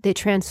images. They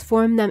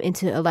transform them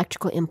into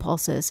electrical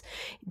impulses.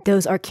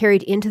 Those are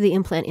carried into the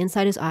implant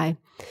inside his eye.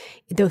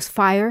 Those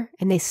fire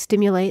and they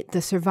stimulate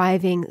the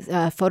surviving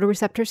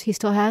photoreceptors he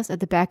still has at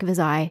the back of his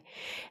eye.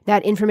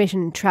 That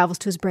information travels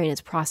to his brain.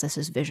 It's processed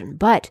as vision.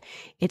 But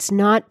it's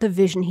not the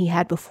vision he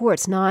had before.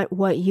 It's not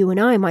what you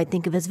and I might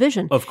think of as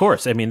vision. Of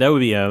course. I mean, that would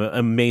be an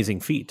amazing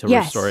feat to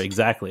restore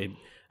exactly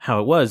how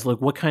it was.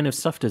 Like, what kind of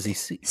stuff does he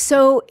see?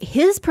 So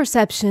his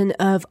perception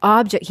of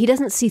object, he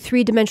doesn't see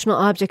three-dimensional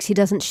objects. He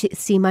doesn't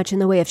see much in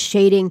the way of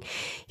shading.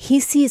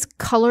 He sees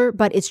color,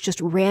 but it's just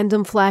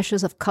random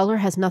flashes of color,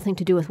 has nothing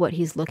to do with what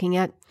he's looking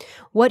at.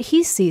 What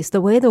he sees,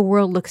 the way the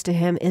world looks to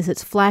him, is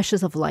it's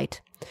flashes of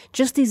light,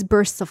 just these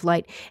bursts of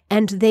light,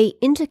 and they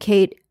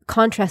indicate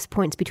contrast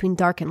points between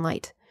dark and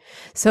light.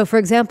 So, for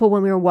example,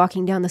 when we were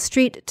walking down the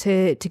street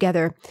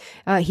together,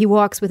 he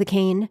walks with a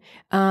cane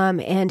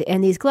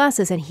and these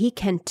glasses, and he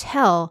can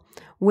tell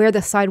where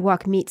the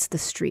sidewalk meets the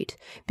street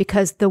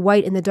because the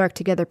white and the dark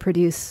together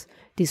produce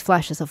these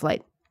flashes of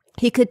light.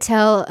 He could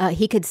tell,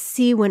 he could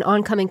see when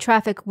oncoming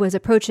traffic was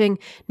approaching,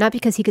 not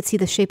because he could see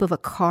the shape of a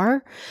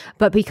car,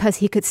 but because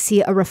he could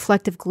see a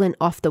reflective glint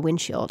off the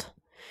windshield.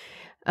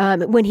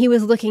 When he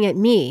was looking at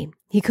me,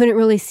 he couldn't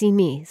really see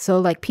me. So,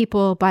 like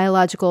people,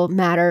 biological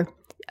matter,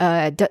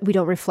 we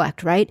don't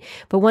reflect, right?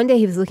 But one day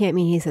he was looking at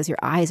me and he says, "Your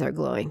eyes are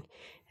glowing."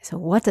 So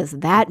what does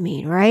that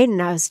mean, right? And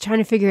I was trying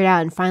to figure it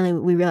out, and finally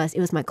we realized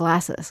it was my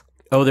glasses.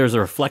 Oh, there's a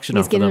reflection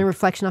of them. He's getting a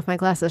reflection off my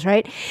glasses,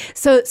 right?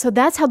 So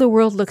that's how the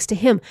world looks to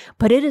him.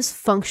 But it is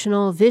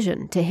functional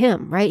vision to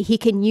him, right? He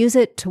can use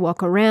it to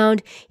walk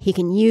around. He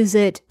can use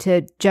it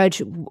to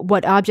judge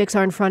what objects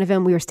are in front of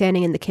him. We were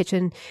standing in the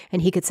kitchen,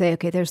 and he could say,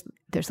 "Okay, there's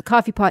the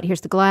coffee pot.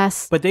 Here's the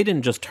glass." But they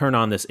didn't just turn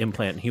on this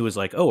implant. He was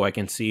like, "Oh, I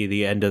can see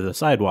the end of the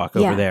sidewalk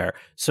over there."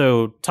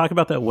 So talk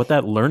about that. What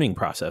that learning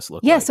process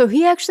looked like. Yeah, so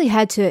he actually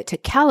had to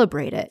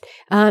calibrate it.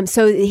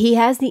 So he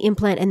has the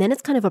implant, and then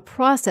it's kind of a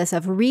process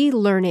of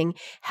relearning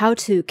how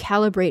to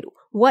calibrate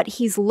what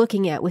he's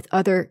looking at with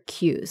other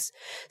cues.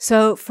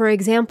 So, for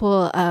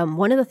example,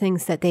 one of the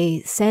things that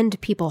they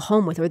send people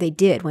home with, or they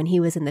did when he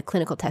was in the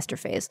clinical tester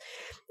phase,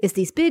 is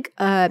these big,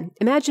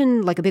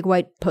 imagine like a big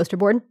white poster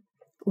board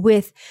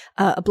with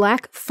a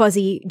black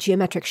fuzzy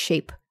geometric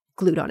shape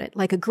glued on it,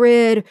 like a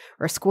grid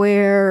or a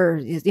square,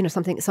 or,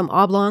 some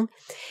oblong.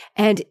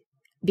 And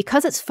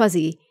because it's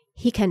fuzzy,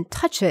 he can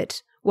touch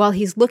it while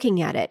he's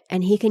looking at it,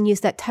 and he can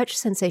use that touch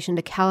sensation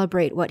to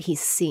calibrate what he's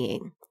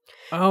seeing.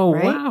 Oh,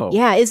 right? wow.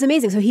 Yeah, it's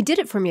amazing. So he did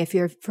it for me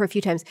for a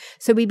few times.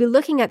 So we'd be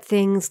looking at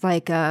things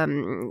like,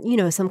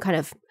 some kind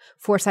of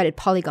four-sided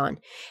polygon,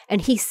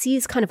 and he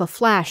sees kind of a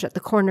flash at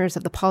the corners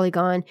of the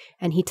polygon,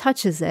 and he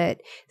touches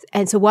it.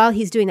 And so while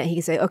he's doing that, he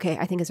can say, "Okay,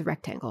 I think it's a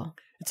rectangle."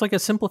 It's like a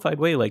simplified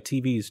way like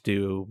TVs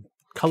do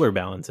color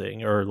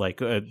balancing, or like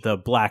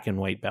the black and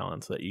white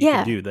balance that you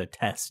can do, the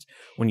test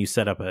when you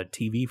set up a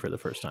TV for the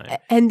first time.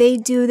 And they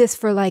do this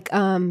for like,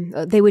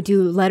 they would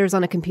do letters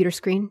on a computer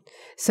screen.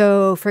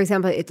 So for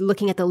example,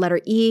 looking at the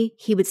letter E,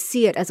 he would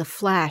see it as a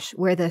flash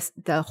where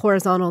the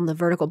horizontal and the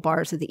vertical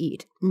bars of the E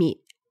meet.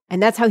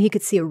 And that's how he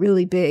could see a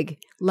really big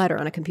letter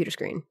on a computer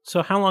screen.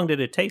 So how long did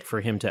it take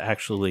for him to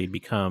actually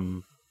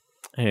become,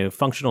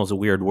 functional is a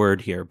weird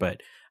word here,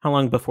 but how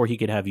long before he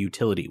could have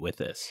utility with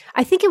this?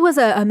 I think it was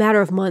a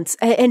matter of months,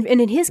 and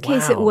in his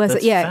case, it was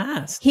that's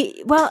fast.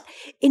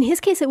 In his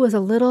case, it was a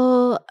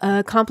little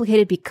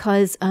complicated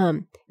because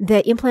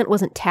the implant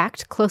wasn't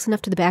tacked close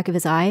enough to the back of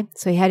his eye,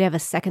 so he had to have a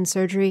second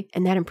surgery,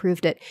 and that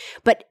improved it.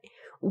 But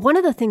one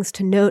of the things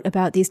to note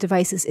about these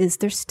devices is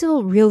they're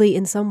still really,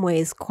 in some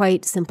ways,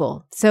 quite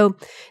simple. So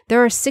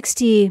there are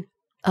 60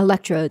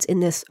 electrodes in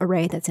this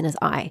array that's in his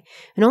eye,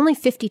 and only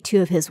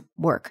 52 of his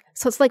work.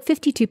 So it's like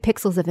 52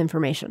 pixels of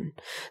information.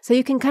 So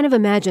you can kind of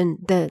imagine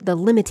the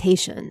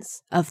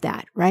limitations of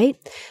that, right?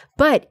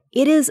 But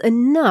it is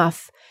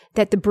enough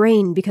that the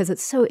brain, because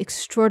it's so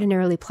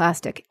extraordinarily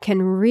plastic,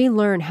 can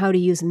relearn how to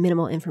use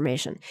minimal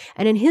information.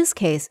 And in his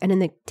case, and in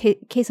the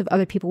case of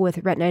other people with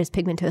retinitis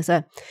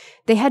pigmentosa,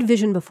 they had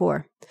vision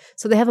before.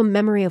 So they have a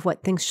memory of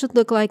what things should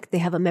look like. They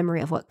have a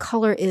memory of what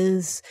color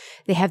is.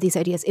 They have these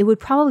ideas. It would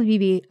probably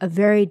be a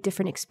very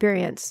different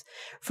experience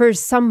for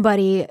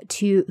somebody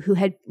who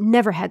had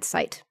never had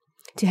sight,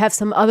 to have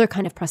some other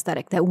kind of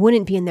prosthetic that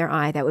wouldn't be in their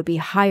eye, that would be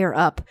higher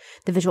up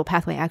the visual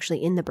pathway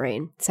actually in the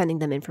brain, sending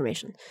them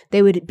information.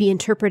 They would be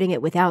interpreting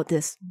it without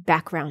this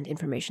background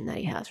information that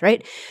he has,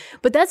 right?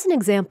 But that's an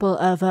example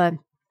of an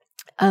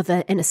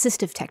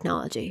assistive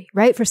technology,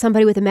 right? For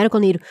somebody with a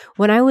medical need.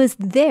 When I was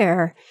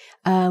there,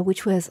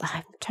 which was,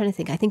 I'm trying to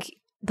think, I think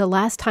the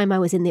last time I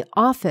was in the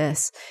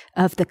office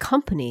of the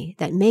company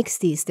that makes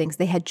these things,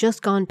 they had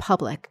just gone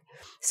public.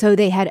 So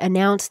they had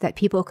announced that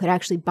people could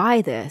actually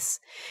buy this,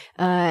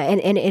 and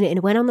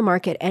it went on the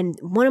market. And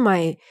one of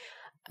my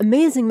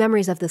amazing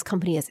memories of this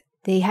company is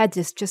they had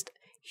this just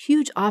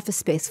huge office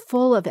space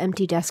full of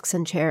empty desks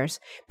and chairs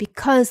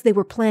because they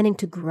were planning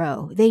to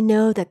grow. They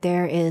know that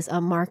there is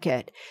a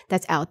market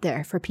that's out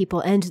there for people,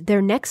 and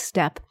their next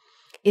step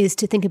is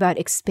to think about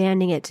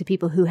expanding it to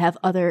people who have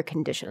other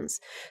conditions.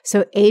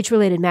 So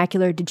age-related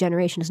macular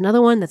degeneration is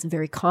another one that's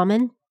very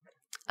common.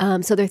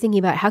 So they're thinking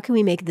about how can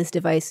we make this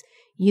device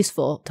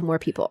useful to more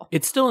people.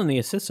 It's still in the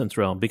assistance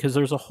realm because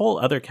there's a whole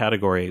other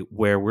category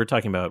where we're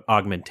talking about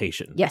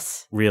augmentation.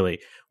 Yes. Really,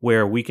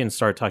 where we can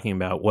start talking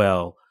about,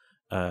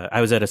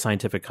 I was at a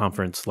scientific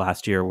conference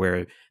last year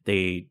where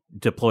they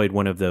deployed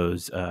one of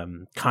those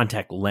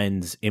contact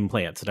lens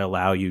implants that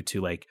allow you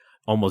to like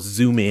almost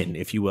zoom in,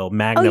 if you will,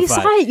 magnify. Oh, you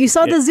saw it. You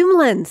saw the zoom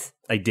lens.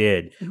 I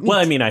did. Neat. Well,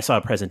 I mean, I saw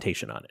a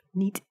presentation on it.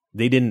 Neat.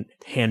 They didn't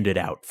hand it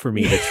out for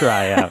me to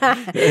try out.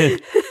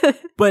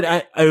 But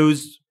I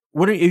was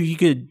wondering if you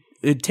could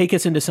take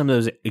us into some of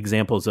those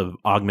examples of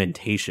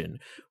augmentation,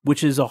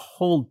 which is a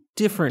whole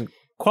different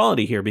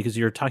quality here because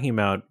you're talking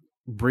about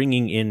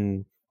bringing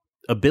in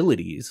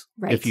abilities,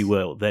 right, if you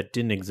will, that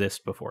didn't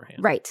exist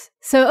beforehand. Right.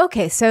 So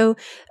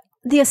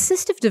the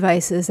assistive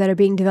devices that are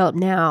being developed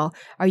now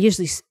are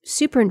usually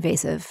super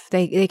invasive.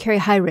 They carry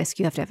high risk.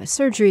 You have to have a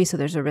surgery, so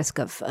there's a risk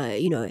of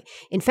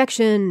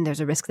infection. There's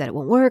a risk that it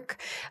won't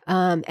work,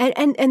 and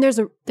there's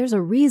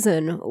a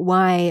reason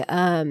why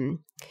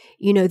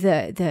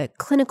the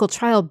clinical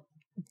trial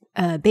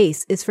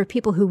base is for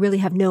people who really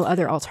have no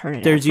other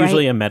alternative. There's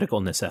usually a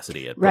medical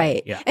necessity at play.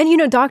 Right. Yeah.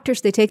 And,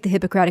 doctors, they take the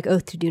Hippocratic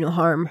Oath to do no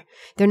harm.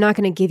 They're not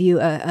going to give you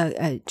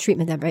a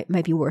treatment that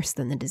might be worse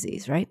than the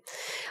disease, right?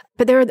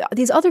 But there are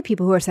these other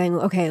people who are saying,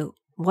 okay,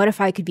 what if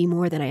I could be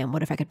more than I am?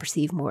 What if I could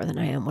perceive more than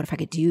I am? What if I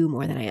could do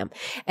more than I am?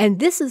 And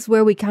this is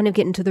where we kind of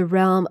get into the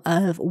realm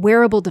of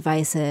wearable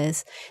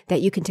devices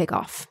that you can take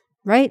off,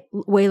 right?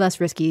 Way less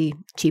risky,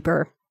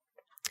 cheaper.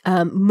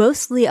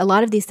 Mostly, a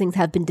lot of these things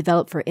have been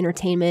developed for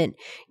entertainment,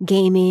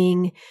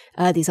 gaming,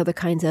 these other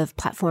kinds of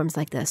platforms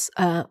like this,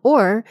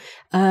 or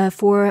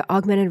for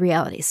augmented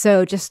reality.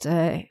 So just,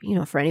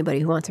 for anybody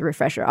who wants a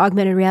refresher,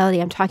 augmented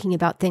reality, I'm talking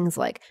about things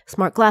like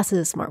smart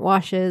glasses, smart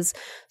watches,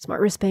 smart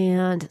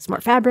wristband,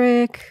 smart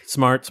fabric.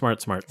 Smart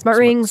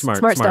rings, smart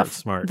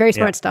stuff. Very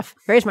smart stuff.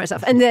 Very smart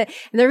stuff. And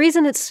the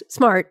reason it's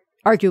smart,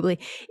 arguably,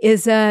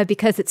 is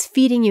because it's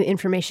feeding you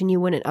information you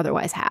wouldn't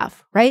otherwise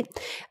have, right?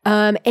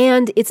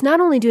 And it's not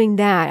only doing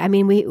that. I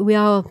mean, we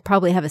all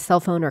probably have a cell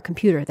phone or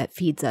computer that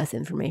feeds us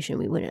information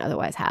we wouldn't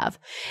otherwise have.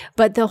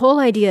 But the whole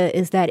idea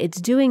is that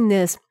it's doing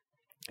this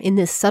in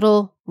this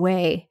subtle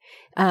way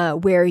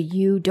where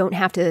you don't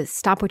have to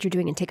stop what you're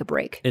doing and take a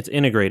break. It's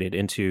integrated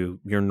into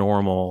your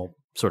normal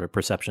sort of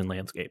perception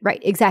landscape. Right,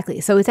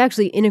 exactly. So it's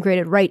actually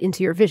integrated right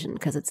into your vision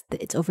because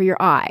it's over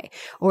your eye,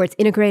 or it's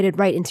integrated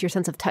right into your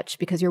sense of touch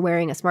because you're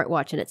wearing a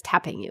smartwatch and it's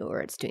tapping you,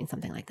 or it's doing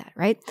something like that,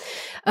 right?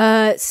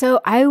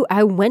 So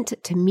I went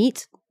to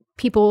meet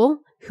people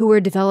who were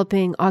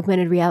developing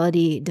augmented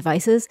reality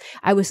devices.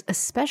 I was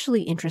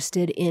especially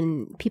interested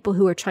in people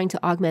who are trying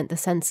to augment the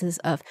senses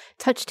of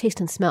touch, taste,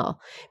 and smell,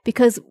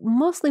 because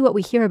mostly what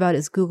we hear about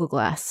is Google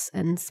Glass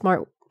and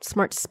smart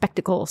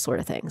spectacle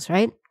sort of things,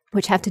 right?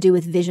 Which have to do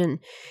with vision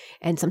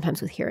and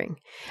sometimes with hearing.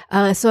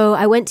 So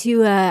I went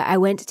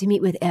to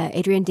meet with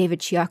Adrian David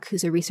Chiok,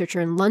 who's a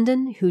researcher in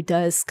London who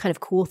does kind of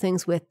cool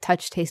things with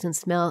touch, taste, and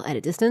smell at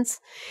a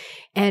distance.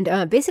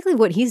 And basically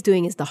what he's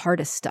doing is the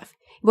hardest stuff.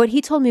 What he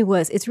told me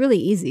was it's really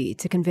easy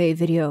to convey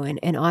video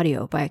and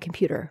audio by a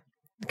computer.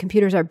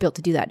 Computers are built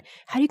to do that.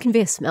 How do you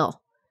convey a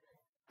smell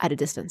at a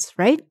distance,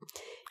 right?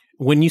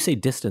 When you say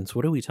distance,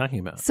 what are we talking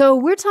about? So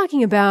we're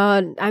talking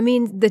about,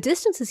 the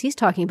distances he's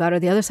talking about are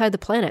the other side of the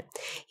planet.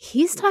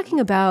 He's talking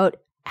about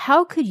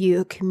how could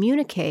you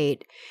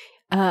communicate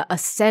a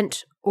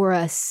scent or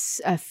a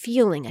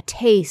feeling, a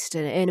taste,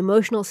 an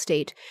emotional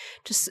state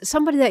to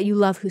somebody that you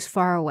love who's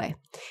far away.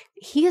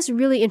 He is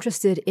really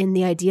interested in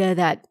the idea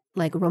that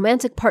like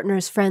romantic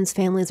partners, friends,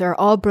 families are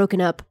all broken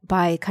up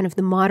by kind of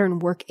the modern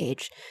work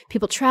age.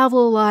 People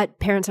travel a lot.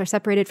 Parents are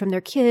separated from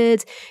their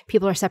kids.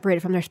 People are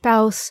separated from their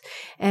spouse.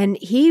 And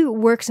he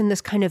works in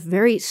this kind of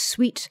very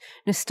sweet,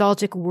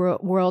 nostalgic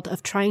world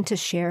of trying to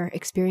share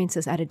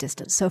experiences at a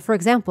distance. So, for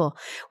example,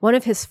 one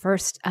of his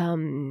first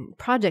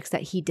projects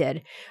that he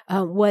did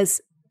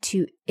was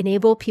to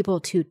enable people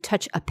to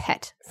touch a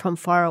pet from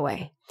far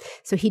away.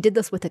 So he did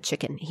this with a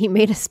chicken. He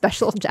made a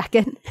special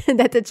jacket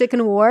that the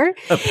chicken wore.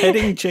 A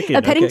petting chicken.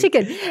 A petting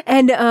chicken.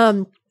 And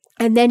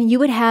then you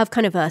would have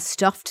kind of a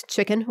stuffed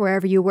chicken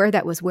wherever you were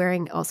that was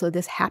wearing also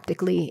this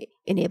haptically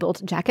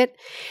enabled jacket.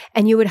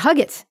 And you would hug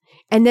it.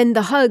 And then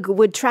the hug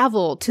would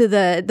travel to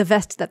the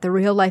vest that the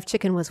real life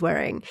chicken was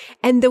wearing.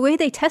 And the way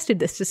they tested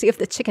this to see if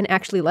the chicken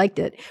actually liked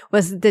it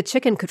was the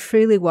chicken could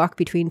freely walk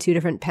between two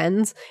different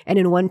pens. And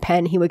in one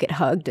pen, he would get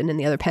hugged. And in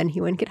the other pen,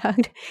 he wouldn't get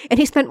hugged. And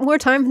he spent more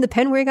time in the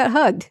pen where he got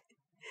hugged.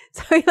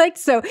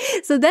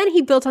 So then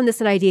he built on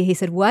this an idea. He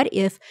said, what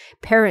if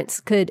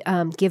parents could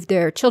give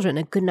their children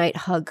a goodnight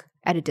hug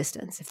at a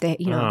distance? If they,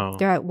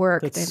 they're at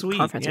work, they're at a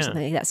conference or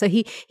something like that. So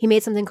he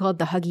made something called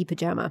the Huggy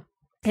Pajama.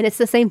 And it's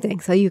the same thing.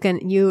 So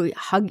you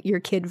hug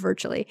your kid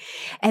virtually.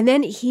 And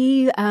then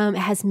he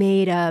has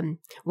made,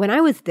 when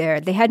I was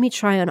there, they had me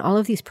try on all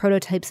of these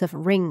prototypes of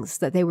rings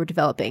that they were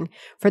developing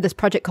for this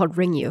project called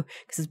Ring You,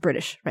 because it's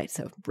British, right?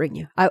 So ring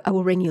you. I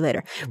will ring you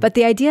later. But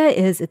the idea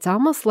is it's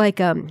almost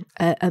like a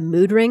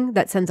mood ring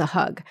that sends a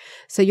hug.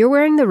 So you're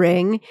wearing the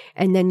ring,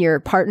 and then your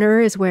partner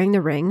is wearing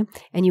the ring,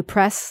 and you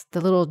press the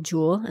little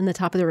jewel in the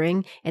top of the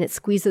ring, and it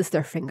squeezes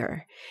their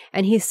finger.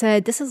 And he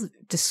said, this is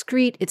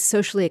discreet. It's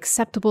socially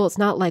acceptable. It's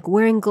not like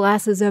wearing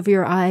glasses over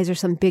your eyes or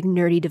some big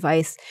nerdy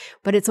device,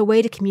 but it's a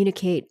way to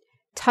communicate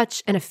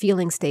touch and a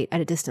feeling state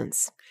at a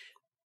distance.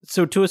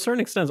 So to a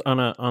certain extent,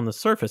 on the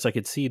surface, I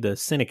could see the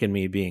cynic in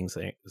me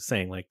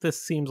saying like,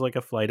 this seems like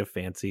a flight of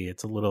fancy.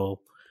 It's a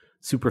little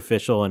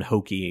superficial and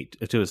hokey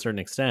to a certain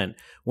extent.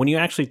 When you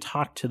actually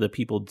talk to the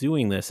people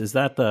doing this, is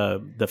that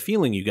the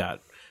feeling you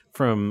got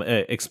from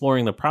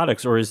exploring the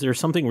products, or is there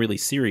something really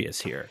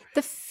serious here?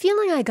 The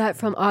feeling I got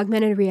from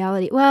augmented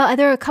reality, well,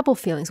 there are a couple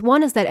feelings.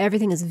 One is that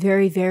everything is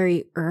very,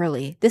 very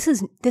early. This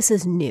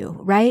is new,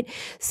 right?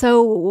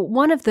 So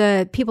one of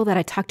the people that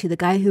I talked to, the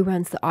guy who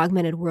runs the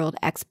Augmented World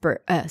Expo,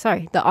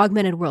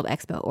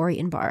 Ori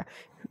Inbar,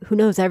 who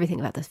knows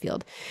everything about this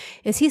field,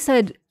 is he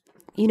said,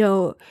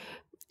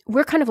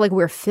 we're kind of like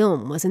where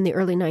film was in the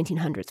early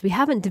 1900s. We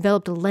haven't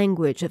developed a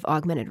language of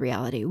augmented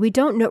reality. We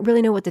don't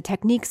really know what the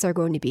techniques are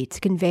going to be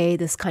to convey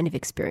this kind of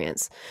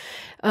experience,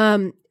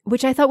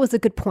 which I thought was a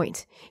good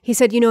point. He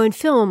said, in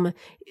film,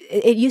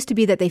 it used to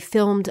be that they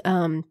filmed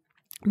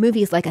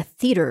movies like a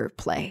theater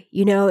play.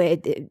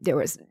 There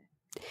was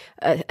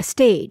a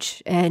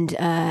stage, and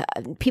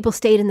people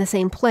stayed in the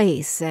same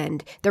place,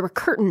 and there were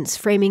curtains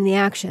framing the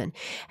action.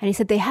 And he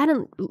said they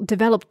hadn't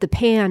developed the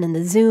pan and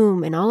the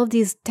zoom and all of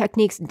these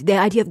techniques, the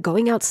idea of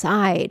going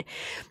outside,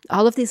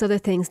 all of these other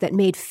things that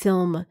made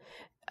film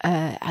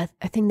a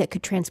thing that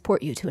could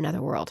transport you to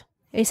another world.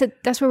 And he said,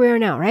 that's where we are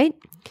now, right?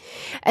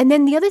 And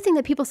then the other thing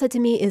that people said to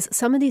me is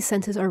some of these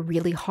senses are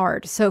really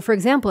hard. So, for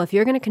example, if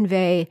you're going to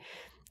convey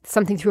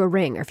something through a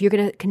ring, or if you're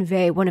going to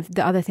convey, one of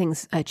the other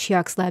things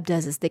Chiak's lab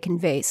does is they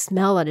convey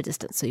smell at a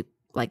distance. So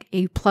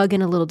you plug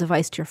in a little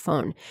device to your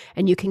phone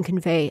and you can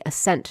convey a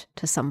scent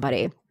to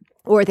somebody.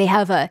 Or they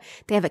have a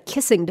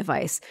kissing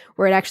device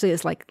where it actually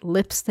is like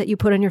lips that you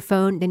put on your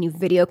phone. Then you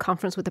video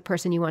conference with the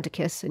person you want to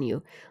kiss, and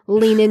you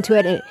lean into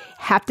it, and it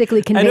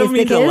haptically conveys the kiss. I don't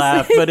mean to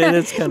laugh, but it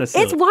is kind of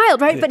silly. It's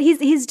wild, right? But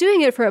he's doing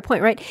it for a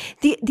point, right?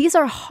 These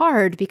are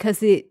hard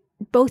because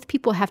both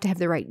people have to have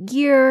the right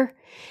gear.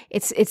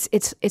 It's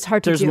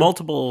hard to do. There's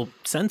multiple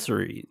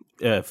sensory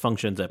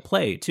functions at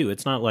play too.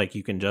 It's not like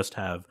you can just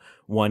have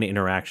one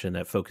interaction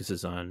that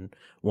focuses on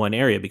one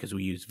area, because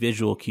we use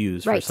visual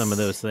cues for some of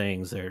those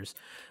things. There's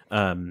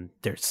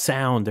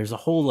sound. There's a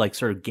whole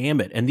sort of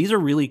gambit, and these are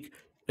really.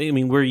 I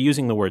mean, we're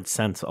using the word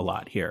sense a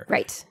lot here,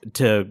 right?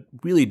 To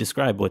really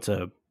describe what's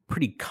a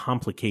pretty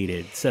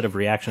complicated set of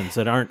reactions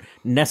that aren't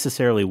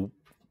necessarily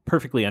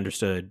perfectly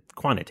understood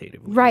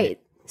quantitatively, right?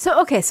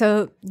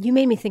 So you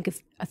made me think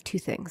of two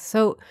things.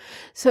 So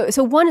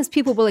one is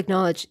people will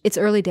acknowledge it's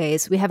early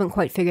days. We haven't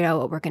quite figured out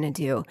what we're going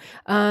to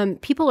do.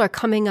 People are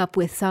coming up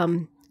with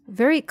some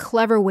very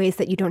clever ways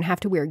that you don't have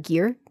to wear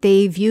gear.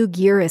 They view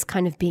gear as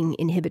kind of being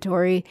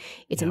inhibitory.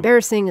 It's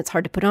embarrassing. It's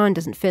hard to put on.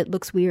 Doesn't fit.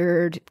 Looks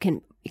weird. It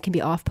can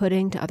be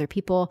off-putting to other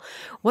people.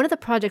 One of the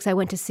projects I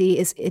went to see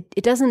is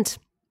it doesn't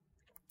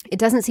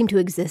seem to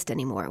exist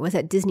anymore. It was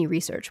at Disney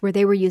Research, where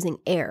they were using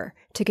air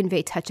to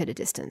convey touch at a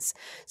distance.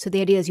 So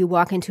the idea is you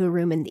walk into a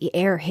room and the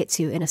air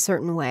hits you in a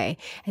certain way.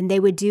 And they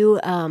would do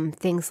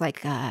things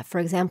like, for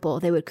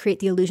example, they would create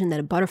the illusion that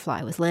a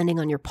butterfly was landing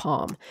on your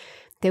palm.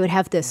 They would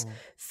have this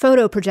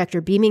photo projector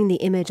beaming the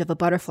image of a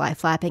butterfly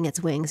flapping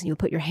its wings, and you would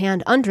put your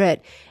hand under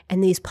it,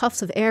 and these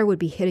puffs of air would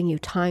be hitting you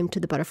timed to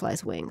the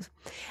butterfly's wings.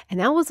 And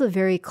that was a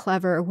very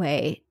clever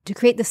way to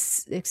create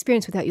this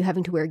experience without you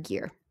having to wear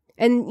gear.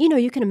 And,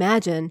 you can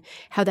imagine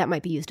how that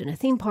might be used in a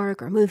theme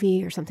park or a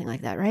movie or something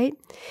like that, right?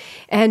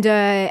 And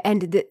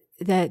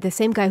the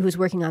same guy who's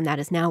working on that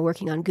is now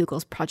working on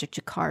Google's Project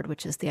Jacquard,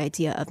 which is the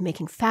idea of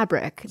making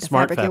fabric, the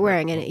fabric you're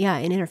wearing, an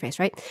interface,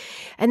 right?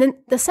 And then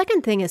the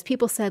second thing is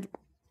people said,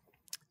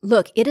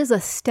 look, it is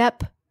a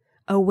step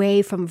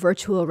away from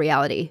virtual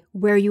reality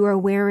where you are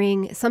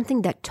wearing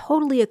something that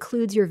totally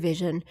occludes your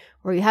vision,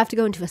 where you have to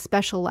go into a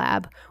special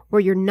lab,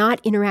 where you're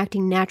not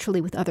interacting naturally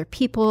with other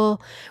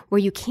people, where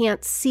you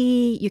can't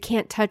see, you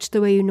can't touch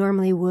the way you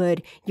normally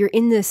would. You're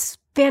in this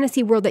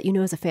fantasy world that you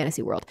know is a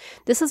fantasy world.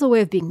 This is a way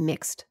of being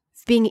mixed,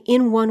 being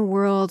in one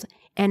world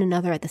and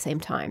another at the same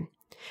time,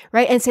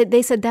 right? And so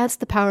they said that's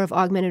the power of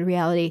augmented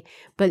reality,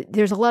 but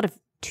there's a lot of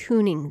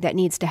tuning that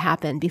needs to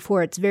happen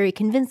before it's very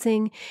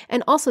convincing,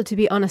 and also, to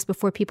be honest,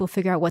 before people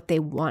figure out what they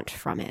want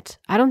from it.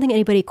 I don't think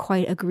anybody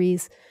quite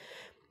agrees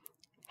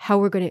how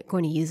we're going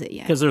to use it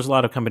yet. Because there's a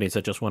lot of companies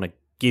that just want to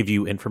give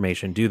you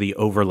information, do the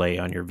overlay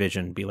on your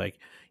vision, be like,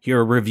 here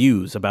are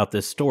reviews about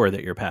this store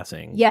that you're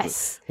passing.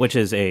 Yes. Which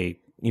is a,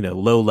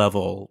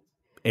 low-level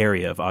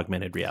area of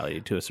augmented reality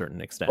to a certain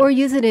extent. Or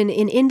use it in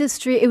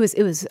industry. It was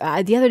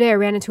the other day I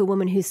ran into a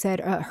woman who said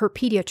her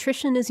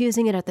pediatrician is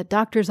using it at the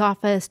doctor's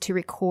office to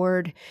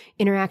record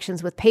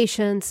interactions with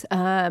patients.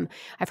 I've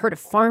heard of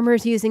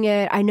farmers using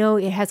it. I know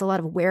it has a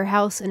lot of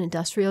warehouse and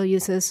industrial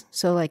uses.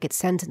 So like it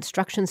sends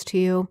instructions to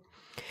you.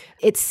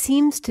 It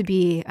seems to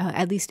be,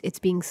 at least it's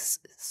being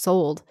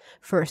sold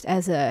first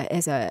as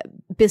a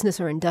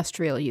business or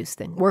industrial use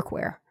thing,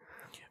 workwear.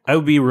 I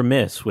would be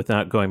remiss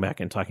without going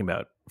back and talking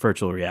about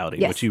virtual reality,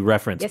 yes. which you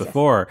referenced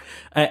before.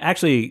 Yes.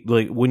 Actually,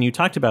 like when you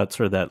talked about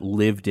sort of that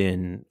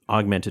lived-in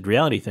augmented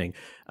reality thing,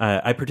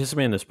 I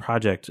participated in this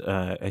project,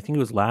 I think it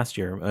was last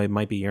year, it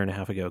might be a year and a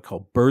half ago,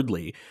 called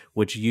Birdly,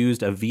 which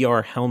used a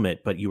VR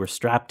helmet, but you were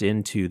strapped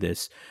into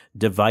this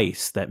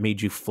device that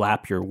made you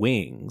flap your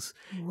wings.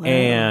 Wow.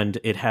 And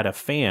it had a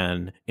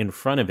fan in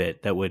front of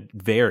it that would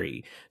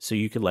vary. So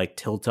you could like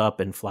tilt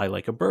up and fly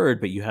like a bird,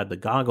 but you had the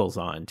goggles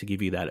on to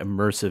give you that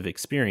immersive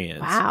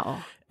experience.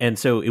 Wow. And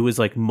so it was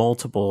like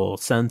multiple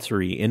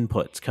sensory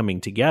inputs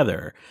coming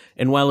together.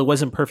 And while it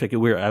wasn't perfect,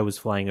 I was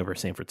flying over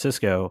San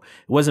Francisco.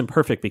 It wasn't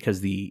perfect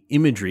because the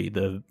imagery,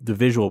 the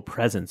visual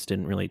presence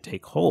didn't really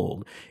take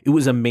hold. It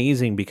was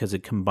amazing because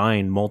it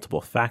combined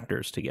multiple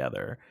factors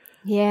together.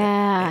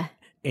 Yeah.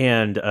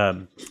 And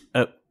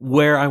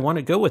where I want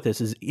to go with this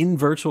is in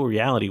virtual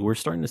reality, we're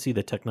starting to see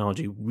the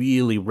technology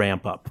really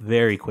ramp up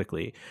very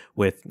quickly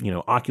with,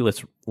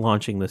 Oculus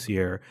launching this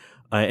year.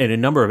 And a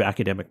number of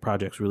academic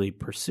projects really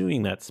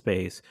pursuing that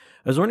space.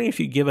 I was wondering if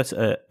you give us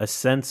a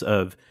sense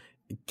of,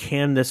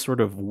 can this sort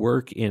of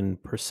work in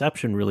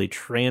perception really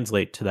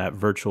translate to that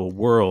virtual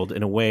world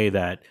in a way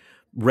that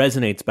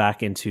resonates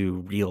back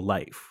into real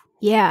life?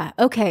 Yeah.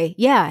 Okay.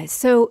 Yeah.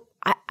 So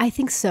I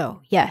think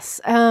so.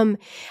 Yes.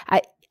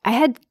 I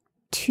had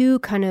two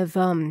kind of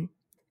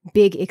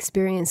big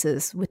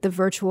experiences with the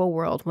virtual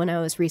world when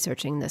I was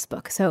researching this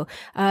book. So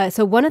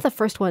one of the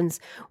first ones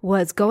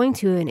was going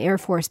to an Air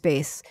Force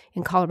base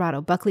in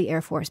Colorado, Buckley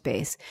Air Force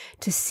Base,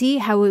 to see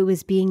how it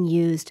was being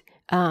used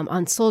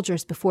on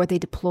soldiers before they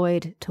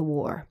deployed to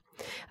war.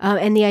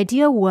 And the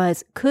idea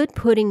was, could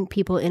putting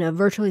people in a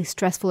virtually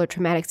stressful or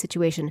traumatic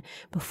situation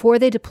before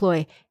they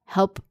deploy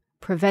help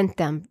prevent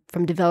them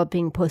from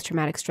developing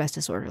post-traumatic stress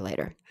disorder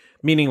later?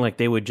 Meaning like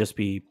they would just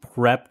be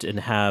prepped and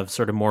have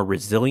sort of more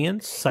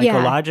resilience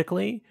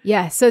psychologically?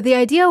 Yeah. So the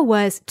idea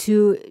was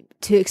to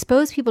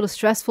expose people to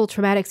stressful,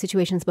 traumatic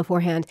situations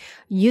beforehand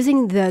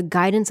using the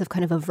guidance of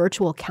kind of a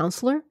virtual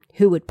counselor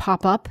who would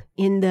pop up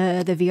in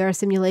the VR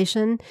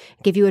simulation,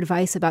 give you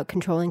advice about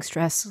controlling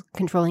stress,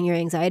 controlling your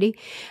anxiety.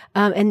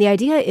 And the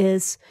idea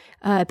is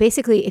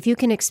basically, if you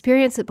can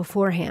experience it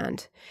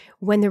beforehand,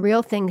 when the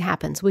real thing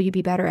happens, will you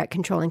be better at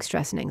controlling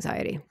stress and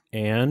anxiety?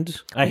 And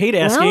I hate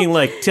asking,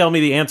 tell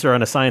me the answer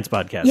on a science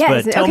podcast,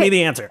 yes, but tell me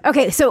the answer.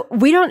 Okay, so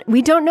we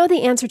don't know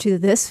the answer to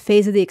this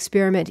phase of the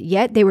experiment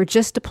yet. They were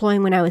just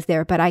deploying when I was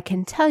there, but I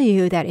can tell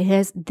you that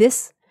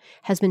this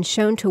has been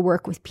shown to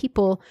work with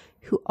people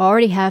who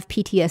already have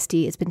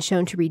PTSD. It's been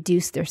shown to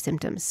reduce their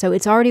symptoms. So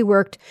it's already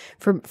worked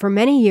for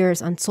many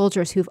years on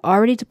soldiers who've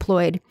already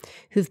deployed,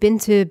 who've been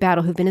to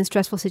battle, who've been in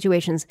stressful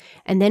situations,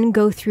 and then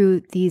go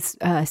through these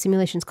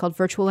simulations called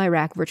virtual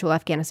Iraq, virtual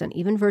Afghanistan,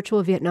 even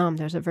virtual Vietnam.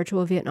 There's a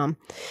virtual Vietnam.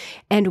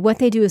 And what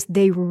they do is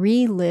they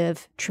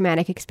relive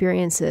traumatic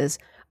experiences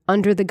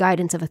under the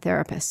guidance of a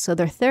therapist. So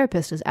their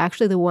therapist is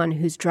actually the one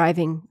who's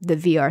driving the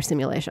VR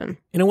simulation.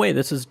 In a way,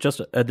 this is just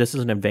this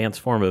is an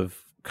advanced form of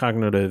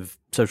cognitive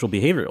social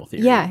behavioral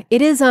theory. Yeah,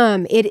 it is.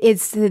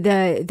 It's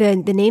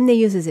the name they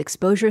use is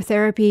exposure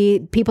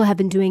therapy. People have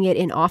been doing it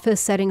in office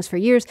settings for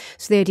years.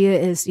 So the idea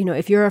is,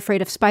 if you're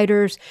afraid of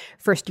spiders,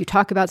 first you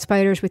talk about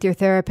spiders with your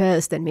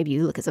therapist, then maybe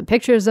you look at some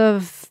pictures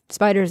of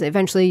spiders.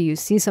 Eventually you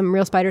see some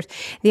real spiders.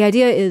 The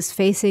idea is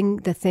facing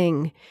the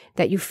thing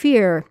that you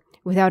fear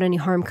without any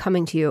harm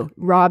coming to you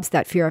robs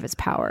that fear of its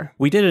power.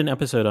 We did an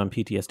episode on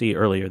PTSD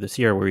earlier this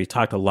year where we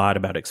talked a lot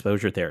about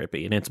exposure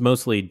therapy, and it's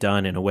mostly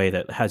done in a way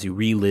that has you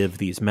relive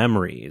these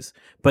memories.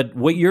 But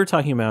what you're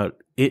talking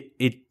about, it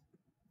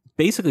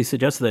basically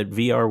suggests that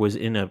VR was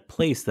in a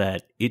place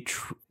that it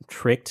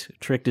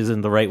tricked isn't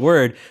the right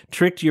word,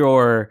 tricked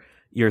your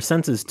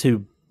senses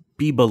to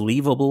be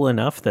believable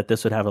enough that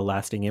this would have a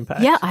lasting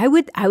impact. Yeah, I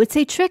would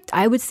say tricked.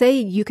 I would say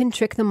you can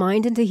trick the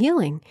mind into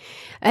healing.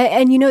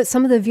 And you know,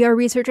 some of the VR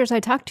researchers I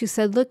talked to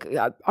said, look,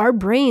 our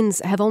brains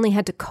have only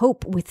had to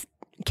cope with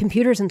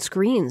computers and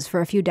screens for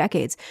a few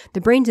decades.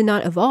 The brain did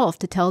not evolve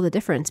to tell the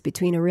difference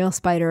between a real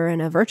spider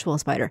and a virtual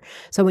spider.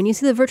 So when you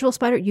see the virtual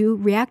spider, you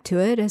react to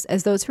it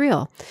as though it's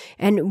real.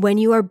 And when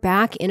you are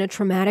back in a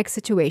traumatic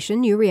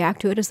situation, you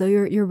react to it as though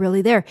you're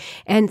really there.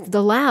 And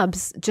the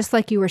labs, just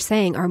like you were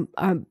saying,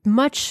 are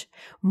much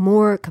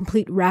more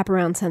complete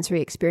wraparound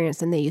sensory experience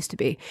than they used to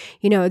be.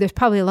 You know, there's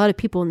probably a lot of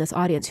people in this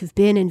audience who've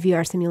been in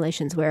VR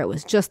simulations where it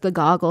was just the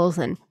goggles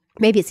and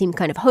maybe it seemed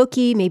kind of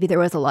hokey. Maybe there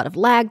was a lot of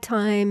lag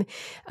time.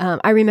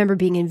 I remember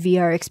being in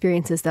VR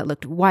experiences that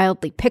looked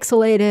wildly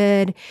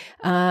pixelated.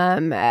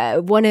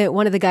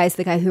 One of the guys,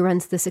 the guy who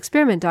runs this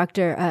experiment,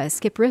 Dr.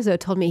 Skip Rizzo,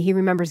 told me he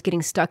remembers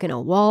getting stuck in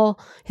a wall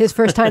his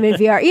first time in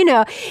VR. You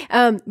know,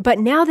 but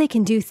now they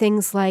can do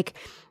things like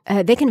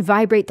they can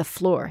vibrate the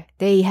floor.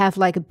 They have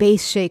like a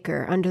bass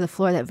shaker under the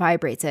floor that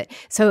vibrates it.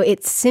 So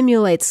it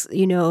simulates,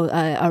 you know,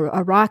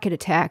 a rocket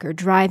attack or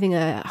driving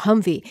a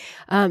Humvee.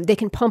 They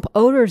can pump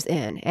odors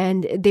in.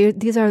 And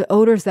these are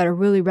odors that are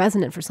really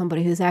resonant for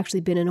somebody who's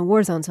actually been in a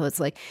war zone. So it's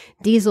like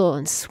diesel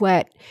and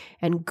sweat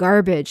and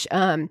garbage.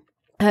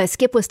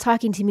 Skip was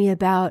talking to me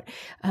about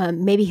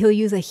maybe he'll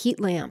use a heat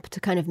lamp to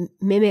kind of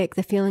mimic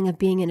the feeling of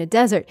being in a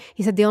desert.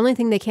 He said the only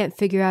thing they can't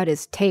figure out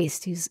is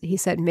taste. He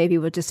said maybe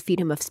we'll just feed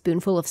him a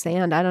spoonful of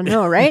sand. I don't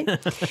know, right?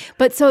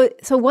 But so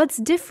what's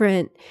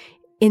different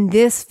in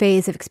this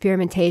phase of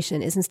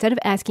experimentation is instead of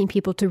asking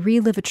people to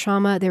relive a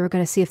trauma, they were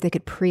going to see if they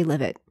could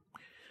pre-live it.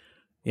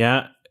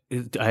 Yeah,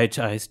 I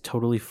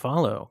totally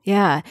follow.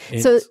 Yeah.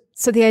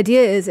 So the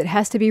idea is it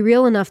has to be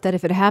real enough that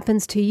if it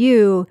happens to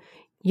you,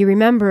 you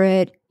remember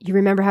it, you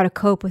remember how to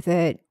cope with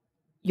it,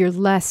 you're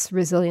less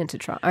resilient to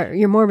trauma, or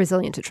you're more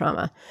resilient to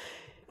trauma.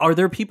 Are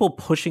there people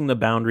pushing the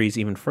boundaries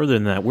even further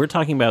than that? We're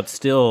talking about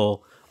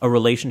still a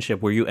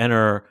relationship where you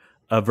enter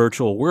a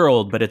virtual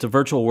world, but it's a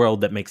virtual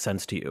world that makes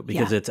sense to you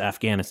because it's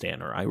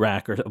Afghanistan or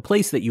Iraq or a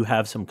place that you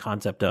have some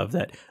concept of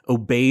that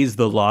obeys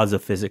the laws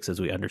of physics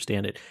as we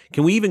understand it.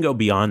 Can we even go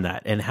beyond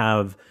that and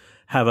have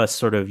us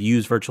sort of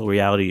use virtual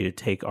reality to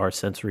take our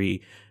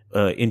sensory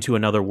into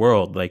another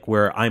world, like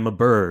where I'm a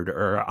bird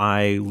or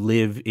I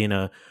live in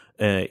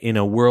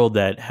a world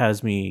that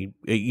has me,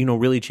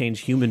 really change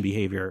human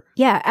behavior?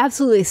 Yeah,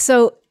 absolutely.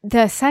 So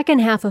the second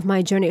half of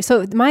my journey,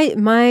 so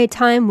my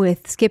time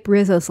with Skip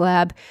Rizzo's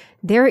lab,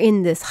 they're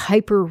in this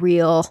hyper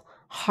real,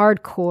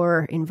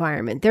 hardcore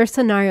environment. Their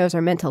scenarios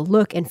are meant to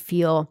look and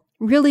feel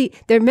really,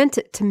 they're meant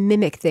to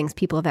mimic things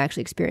people have actually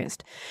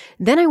experienced.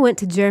 Then I went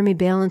to Jeremy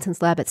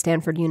Bailenson's lab at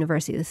Stanford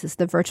University. This is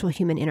the Virtual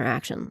Human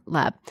Interaction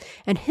Lab.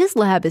 And his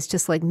lab is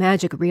just like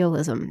magic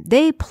realism.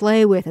 They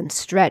play with and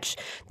stretch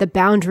the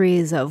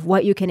boundaries of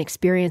what you can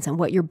experience and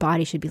what your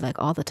body should be like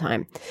all the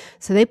time.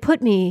 So they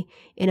put me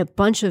in a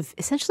bunch of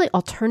essentially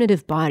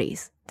alternative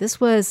bodies.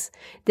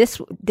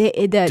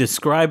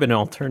 Describe an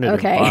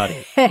alternative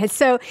body.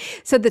 So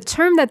the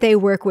term that they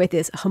work with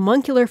is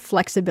homuncular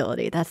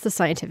flexibility. That's the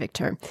scientific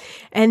term.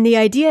 And the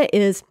idea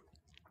is,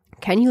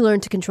 can you learn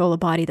to control a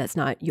body that's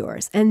not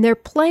yours? And they're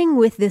playing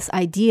with this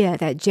idea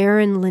that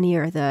Jaron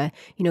Lanier, the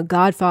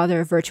godfather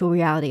of virtual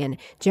reality and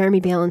Jeremy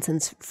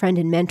Bailenson's friend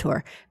and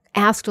mentor,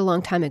 asked a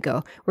long time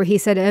ago, where he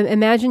said,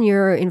 imagine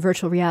you're in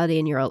virtual reality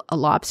and you're a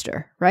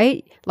lobster,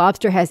 right?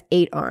 Lobster has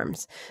 8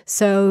 arms.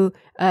 So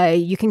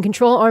you can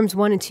control arms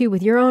 1 and 2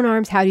 with your own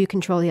arms. How do you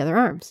control the other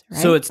arms?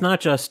 Right? So it's not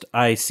just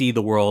I see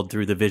the world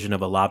through the vision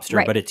of a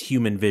lobster, but it's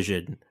human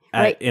vision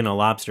in a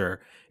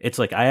lobster. It's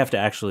like I have to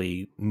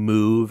actually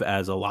move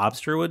as a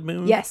lobster would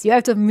move? Yes, you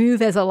have to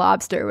move as a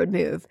lobster would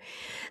move.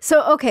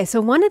 So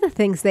one of the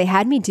things they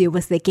had me do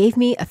was they gave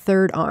me a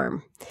third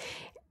arm.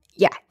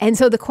 Yeah. And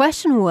so the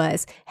question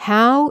was,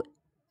 how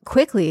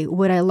quickly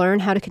would I learn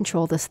how to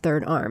control this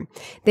third arm?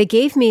 They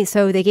gave me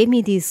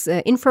these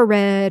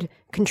infrared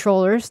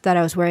controllers that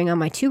I was wearing on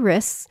my 2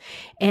 wrists,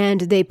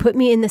 and they put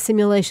me in the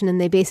simulation and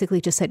they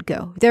basically just said,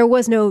 go. There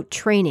was no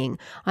training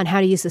on how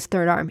to use this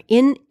third arm.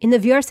 In the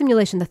VR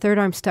simulation, the third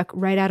arm stuck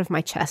right out of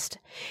my chest,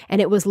 and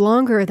it was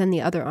longer than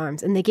the other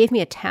arms, and they gave me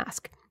a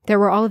task. There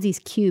were all of these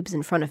cubes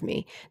in front of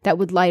me that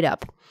would light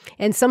up.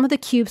 And some of the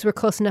cubes were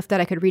close enough that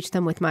I could reach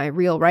them with my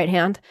real right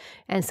hand,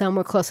 and some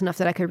were close enough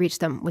that I could reach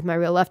them with my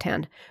real left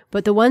hand.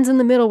 But the ones in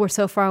the middle were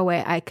so far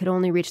away, I could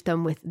only reach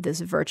them with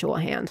this virtual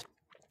hand.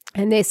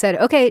 And they said,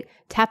 okay,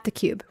 tap the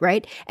cube,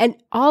 right? And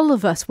all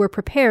of us were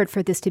prepared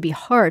for this to be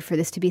hard, for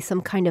this to be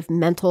some kind of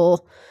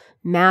mental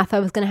math I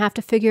was going to have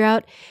to figure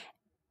out.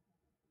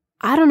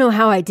 I don't know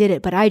how I did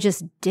it, but I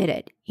just did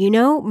it.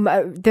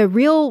 The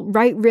real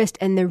right wrist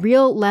and the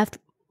real left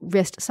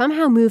wrist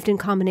somehow moved in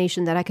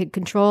combination that I could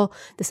control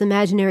this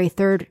imaginary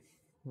third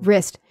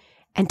wrist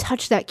and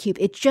touch that cube.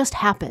 It just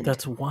happened.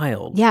 That's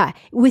wild. Yeah,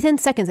 within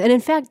seconds. And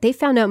in fact, they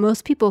found out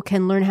most people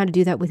can learn how to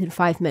do that within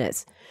 5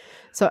 minutes.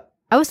 So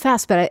I was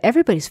fast, but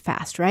everybody's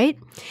fast, right?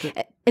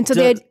 And so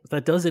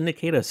that does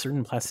indicate a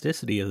certain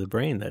plasticity of the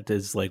brain that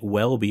is like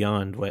well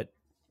beyond what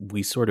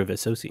we sort of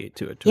associate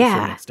to it to a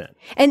certain extent.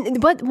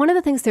 And one of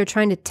the things they're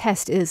trying to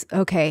test is,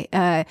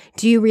 okay,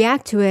 do you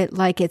react to it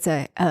like it's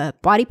a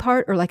body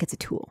part or like it's a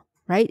tool,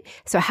 right?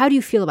 So how do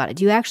you feel about it?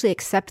 Do you actually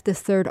accept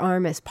this third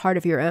arm as part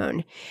of your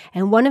own?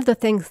 And one of the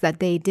things that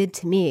they did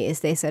to me is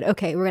they said,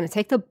 okay, we're going to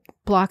take the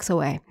blocks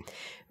away.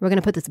 We're going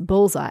to put this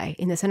bullseye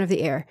in the center of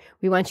the air.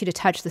 We want you to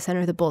touch the center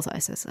of the bullseye.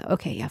 So,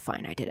 okay, yeah,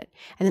 fine, I did it.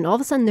 And then all of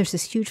a sudden there's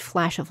this huge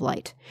flash of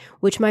light,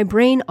 which my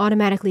brain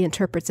automatically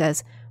interprets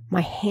as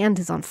my hand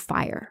is on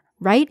fire,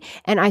 right?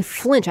 And I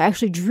flinch. I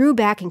actually drew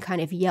back and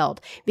kind of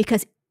yelled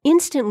because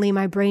instantly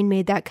my brain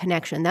made that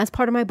connection. That's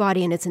part of my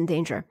body and it's in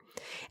danger.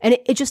 And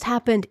it just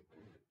happened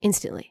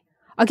instantly.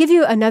 I'll give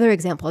you another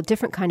example, a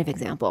different kind of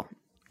example.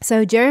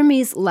 So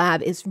Jeremy's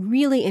lab is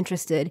really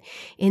interested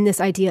in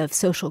this idea of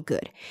social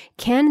good.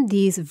 Can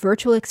these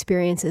virtual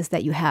experiences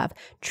that you have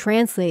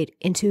translate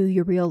into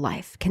your real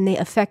life? Can they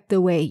affect the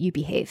way you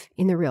behave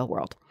in the real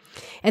world?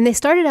 And they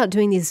started out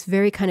doing these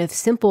very kind of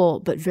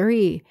simple but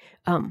very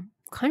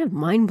kind of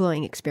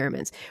mind-blowing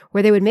experiments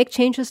where they would make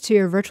changes to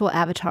your virtual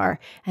avatar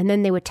and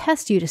then they would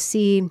test you to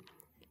see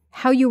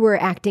how you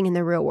were acting in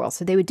the real world.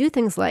 So they would do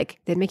things like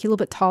they'd make you a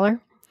little bit taller.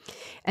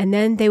 And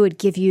then they would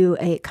give you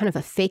a kind of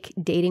a fake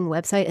dating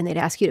website and they'd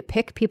ask you to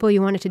pick people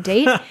you wanted to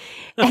date.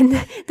 And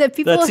the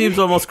people... That seems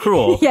almost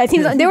cruel. Yeah, it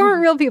seems they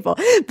weren't real people.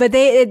 But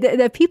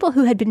the people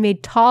who had been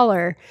made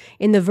taller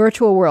in the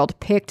virtual world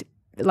picked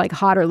like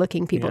hotter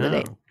looking people to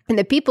date. And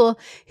the people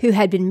who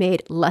had been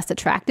made less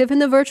attractive in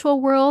the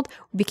virtual world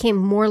became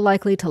more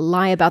likely to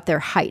lie about their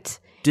height.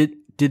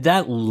 Did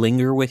that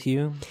linger with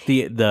you?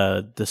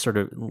 The sort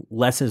of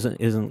less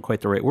isn't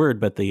quite the right word,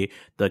 but the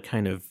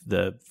kind of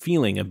the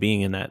feeling of being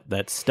in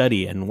that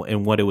study and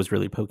what it was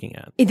really poking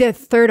at. The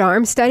third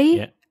arm study?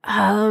 Yeah.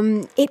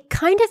 It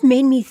kind of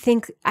made me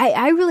think,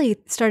 I really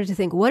started to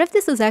think, what if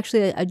this is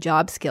actually a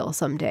job skill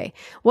someday?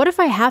 What if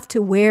I have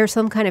to wear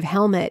some kind of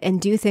helmet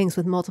and do things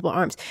with multiple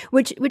arms?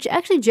 Which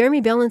actually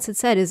Jeremy Belins had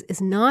said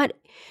is not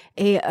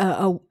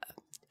a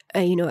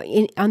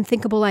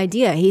unthinkable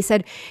idea. He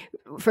said,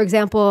 for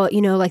example,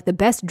 like the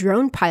best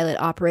drone pilot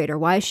operator,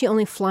 why is she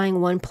only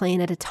flying one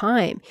plane at a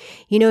time?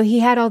 He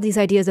had all these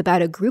ideas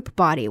about a group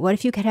body. What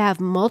if you could have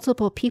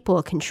multiple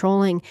people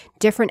controlling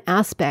different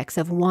aspects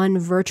of one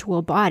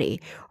virtual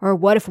body? Or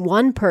what if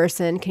one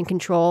person can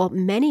control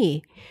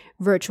many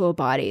virtual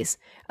bodies?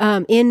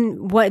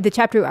 In what the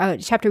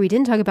chapter we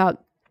didn't talk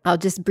about, I'll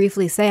just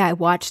briefly say I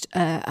watched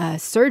a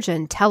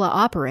surgeon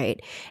teleoperate,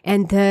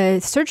 and the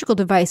surgical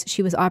device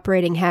she was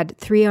operating had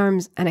 3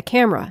 arms and a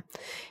camera.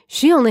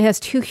 She only has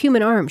 2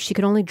 human arms. She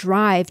could only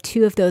drive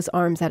 2 of those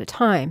arms at a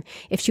time.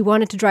 If she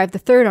wanted to drive the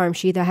third arm,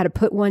 she either had to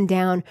put one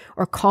down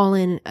or call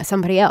in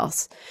somebody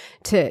else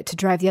to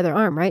drive the other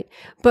arm, right?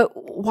 But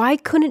why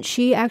couldn't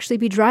she actually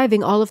be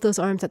driving all of those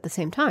arms at the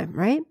same time,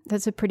 right?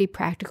 That's a pretty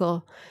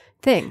practical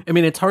thing. I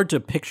mean, it's hard to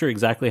picture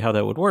exactly how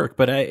that would work,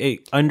 but I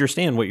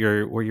understand where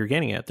you're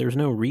getting at. There's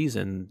no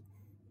reason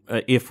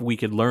if we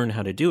could learn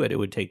how to do it, it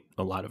would take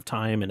a lot of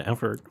time and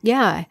effort.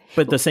 Yeah.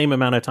 But the same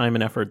amount of time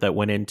and effort that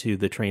went into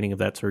the training of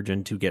that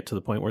surgeon to get to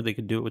the point where they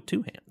could do it with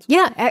 2 hands.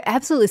 Yeah,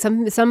 absolutely.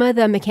 Some of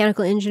the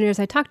mechanical engineers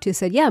I talked to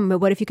said, yeah, but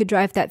what if you could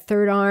drive that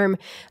third arm?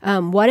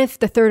 What if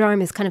the third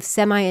arm is kind of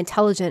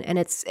semi-intelligent and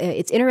it's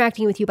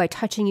interacting with you by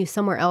touching you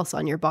somewhere else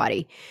on your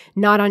body,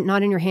 not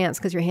in your hands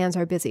because your hands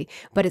are busy,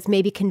 but it's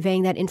maybe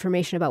conveying that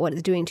information about what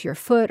it's doing to your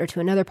foot or to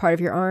another part of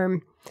your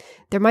arm.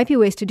 There might be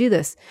ways to do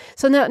this.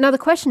 So now the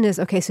question is,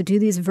 okay, so do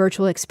these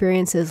virtual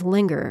experiences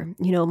linger,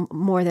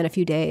 more than a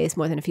few days,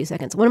 more than a few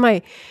seconds? One of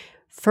my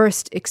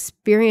first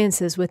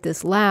experiences with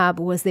this lab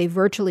was they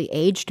virtually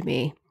aged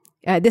me.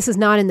 This is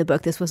not in the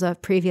book. This was a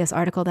previous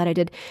article that I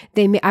did.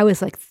 I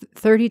was like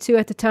 32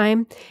 at the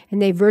time,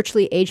 and they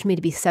virtually aged me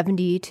to be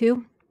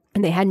 72.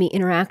 And they had me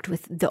interact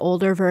with the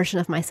older version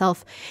of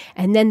myself.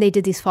 And then they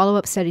did these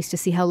follow-up studies to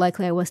see how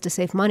likely I was to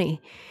save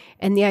money.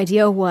 And the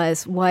idea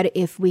was, what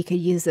if we could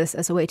use this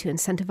as a way to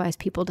incentivize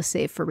people to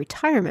save for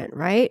retirement,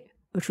 right?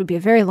 Which would be a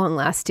very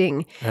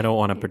long-lasting... I don't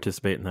want to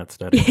participate in that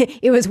study.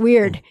 It was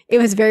weird. It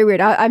was very weird.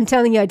 I'm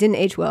telling you, I didn't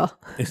age well.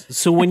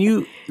 So when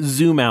you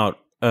zoom out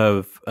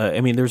of...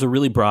 there's a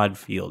really broad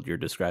field you're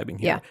describing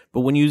here. Yeah.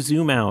 But when you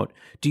zoom out,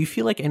 do you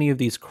feel like any of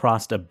these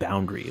crossed a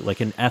boundary, like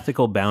an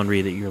ethical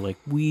boundary that you're like,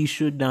 we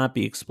should not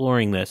be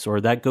exploring this, or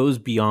that goes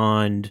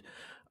beyond...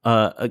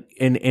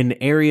 an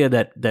area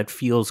that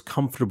feels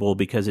comfortable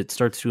because it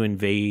starts to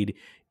invade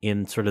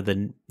in sort of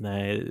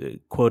the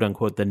quote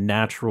unquote the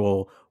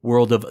natural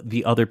world of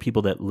the other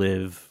people that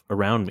live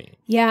around me?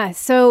 Yeah.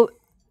 So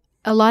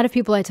a lot of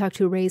people I talk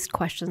to raised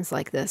questions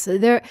like this. So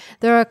there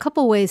are a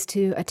couple ways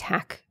to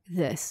attack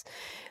this.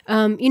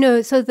 So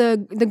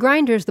the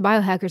grinders, the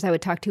biohackers I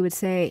would talk to would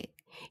say,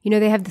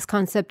 they have this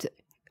concept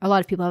a lot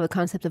of people have a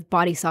concept of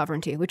body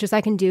sovereignty, which is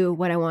I can do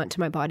what I want to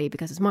my body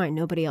because it's mine,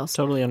 nobody else.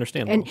 Totally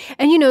understandable.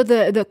 And you know,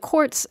 the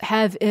courts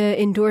have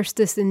endorsed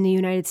this in the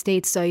United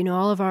States. So, you know,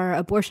 all of our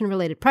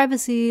abortion-related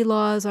privacy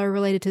laws are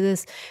related to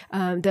this.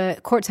 The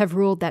courts have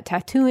ruled that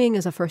tattooing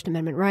is a First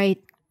Amendment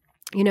right.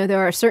 You know, there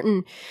are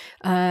certain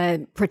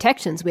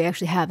protections we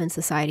actually have in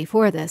society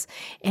for this.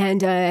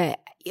 And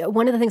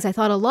one of the things I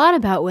thought a lot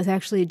about was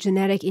actually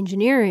genetic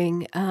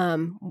engineering,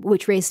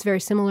 which raised very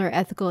similar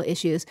ethical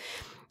issues.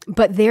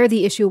 But there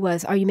the issue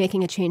was, are you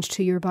making a change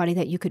to your body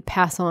that you could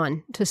pass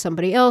on to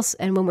somebody else?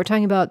 And when we're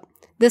talking about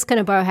this kind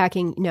of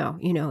biohacking, no,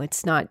 you know,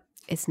 it's not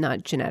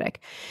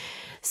genetic.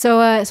 So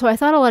I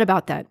thought a lot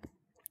about that.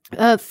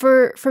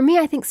 For me,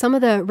 I think some of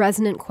the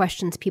resonant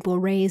questions people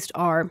raised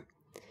are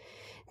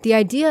the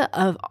idea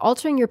of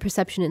altering your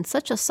perception in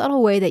such a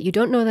subtle way that you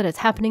don't know that it's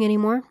happening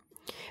anymore.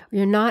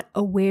 You're not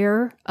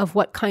aware of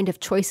what kind of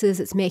choices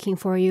it's making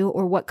for you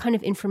or what kind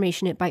of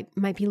information it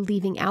might be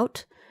leaving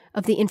out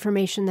of the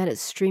information that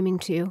it's streaming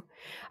to.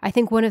 I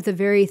think one of the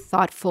very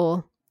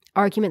thoughtful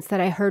arguments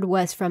that I heard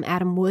was from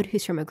Adam Wood,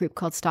 who's from a group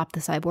called Stop the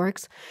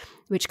Cyborgs,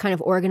 which kind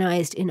of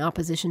organized in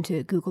opposition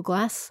to Google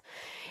Glass.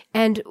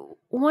 And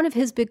one of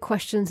his big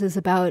questions is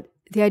about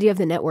the idea of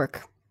the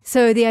network.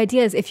 So the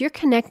idea is if you're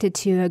connected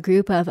to a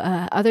group of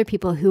other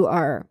people who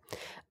are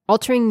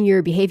altering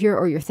your behavior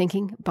or your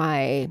thinking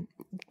by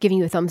giving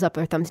you a thumbs up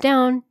or thumbs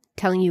down,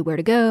 telling you where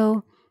to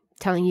go,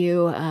 telling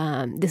you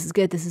this is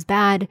good, this is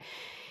bad,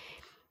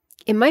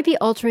 it might be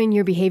altering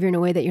your behavior in a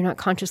way that you're not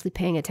consciously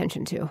paying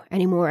attention to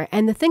anymore.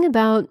 And the thing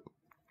about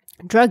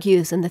drug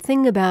use and the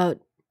thing about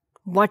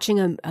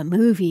watching a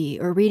movie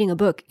or reading a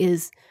book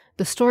is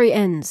the story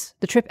ends,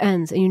 the trip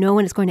ends, and you know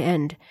when it's going to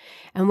end.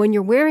 And when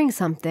you're wearing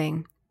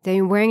something, then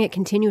you're wearing it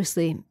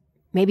continuously.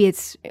 Maybe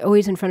it's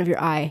always in front of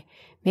your eye.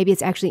 Maybe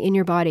it's actually in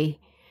your body.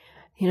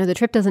 You know, the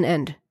trip doesn't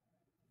end.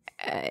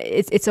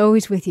 It's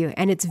always with you,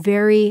 and it's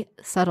very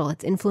subtle.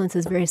 Its influence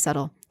is very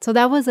subtle. So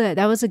that was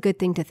a good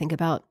thing to think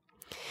about.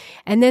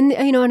 And then,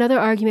 you know, another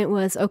argument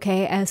was,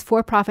 okay, as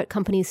for-profit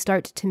companies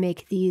start to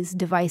make these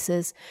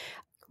devices,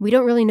 we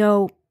don't really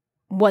know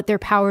what their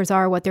powers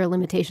are, what their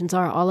limitations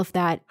are, all of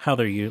that. How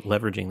they're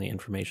leveraging the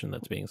information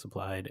that's being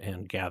supplied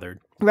and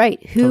gathered.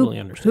 Right.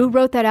 Totally Who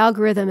wrote that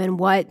algorithm and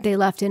what they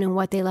left in and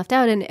what they left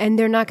out. And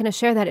they're not going to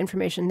share that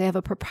information. They have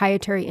a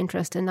proprietary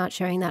interest in not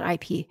sharing that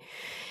IP.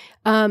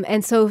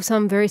 And so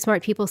some very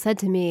smart people said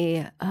to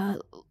me,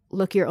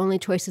 look, your only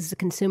choice as a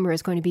consumer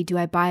is going to be, do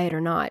I buy it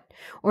or not?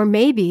 Or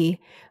maybe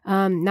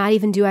not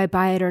even do I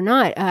buy it or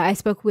not. I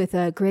spoke with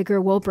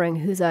Gregor Wolbring,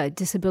 who's a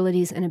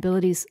disabilities and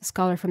abilities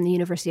scholar from the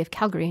University of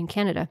Calgary in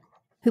Canada,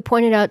 who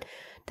pointed out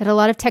that a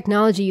lot of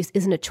technology use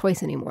isn't a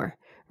choice anymore,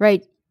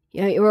 right?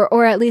 You know,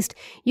 or at least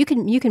you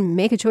can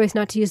make a choice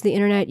not to use the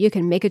internet. You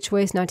can make a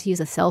choice not to use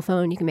a cell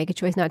phone. You can make a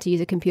choice not to use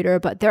a computer,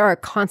 but there are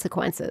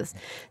consequences.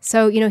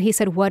 So, you know, he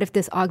said, what if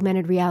this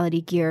augmented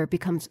reality gear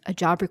becomes a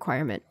job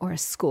requirement or a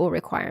school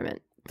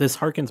requirement? This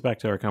harkens back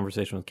to our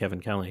conversation with Kevin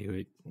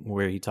Kelly,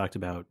 where he talked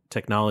about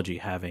technology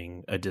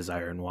having a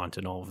desire and want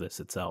in all of this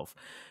itself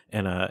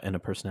and a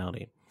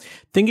personality.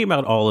 Thinking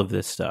about all of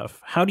this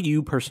stuff, how do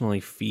you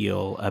personally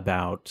feel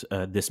about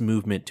this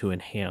movement to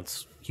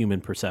enhance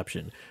human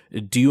perception?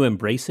 Do you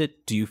embrace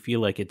it? Do you feel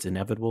like it's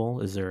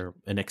inevitable? Is there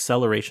an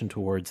acceleration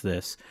towards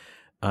this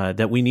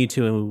that we need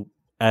to,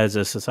 as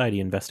a society,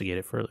 investigate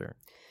it further?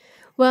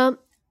 Well,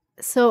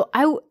 so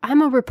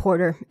I'm a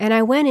reporter, and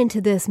I went into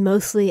this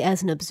mostly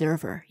as an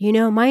observer. You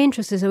know, my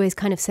interest is always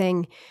kind of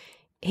saying,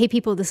 hey,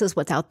 people, this is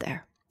what's out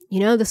there. You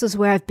know, this is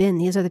where I've been.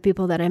 These are the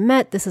people that I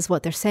met. This is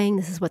what they're saying.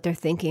 This is what they're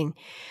thinking.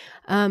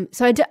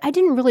 So I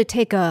didn't really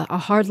take a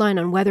hard line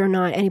on whether or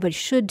not anybody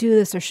should do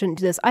this or shouldn't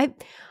do this.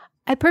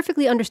 I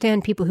perfectly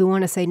understand people who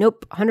want to say,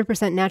 nope,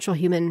 100% natural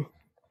human,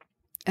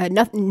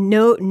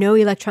 no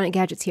electronic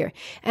gadgets here.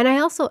 And I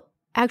also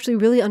actually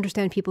really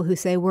understand people who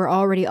say we're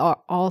already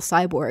all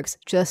cyborgs,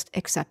 just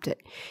accept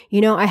it. You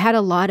know, I had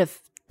a lot of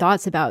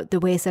thoughts about the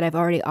ways that I've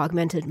already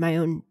augmented my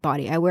own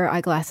body. I wear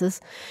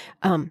eyeglasses.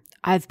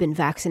 I've been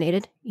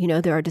vaccinated. You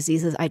know, there are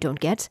diseases I don't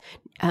get.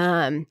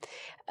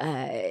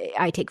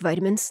 I take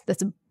vitamins.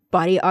 That's a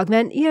body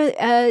augment.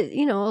 Yeah,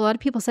 you know, a lot of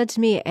people said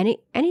to me,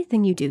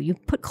 anything you do, you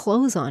put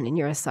clothes on and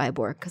you're a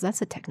cyborg, because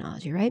that's a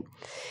technology, right?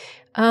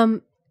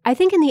 I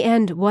think in the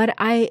end, what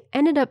I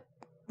ended up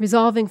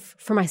resolving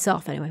for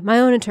myself anyway, my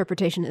own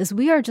interpretation is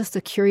we are just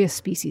a curious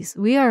species.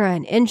 We are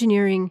an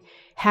engineering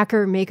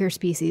hacker maker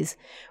species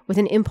with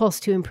an impulse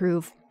to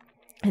improve.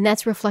 And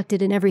that's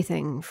reflected in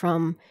everything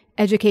from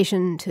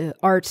education to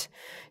art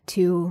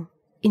to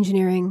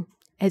engineering.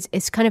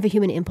 It's kind of a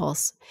human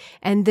impulse.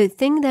 And the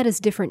thing that is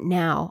different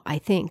now, I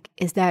think,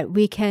 is that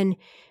we can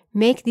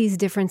make these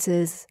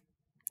differences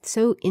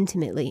so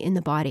intimately in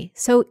the body,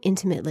 so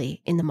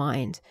intimately in the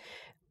mind,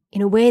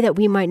 in a way that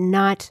we might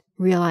not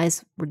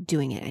realize we're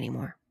doing it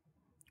anymore.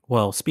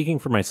 Well, speaking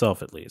for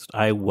myself, at least,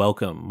 I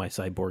welcome my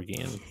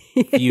cyborgian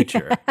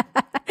future.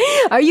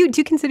 Do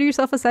you consider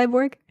yourself a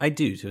cyborg? I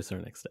do, to a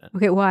certain extent.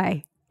 Okay,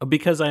 why?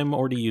 Because I'm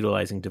already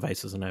utilizing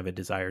devices and I have a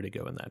desire to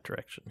go in that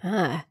direction.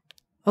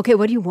 Okay,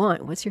 what do you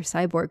want? What's your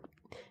cyborg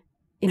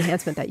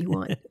enhancement that you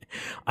want?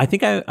 I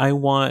think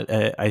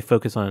I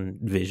focus on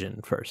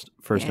vision first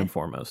and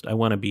foremost. I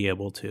want to be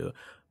able to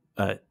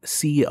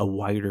see a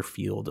wider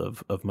field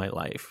of my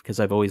life, because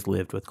I've always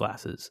lived with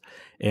glasses,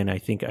 and I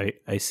think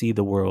I see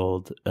the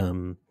world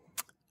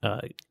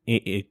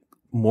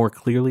more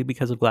clearly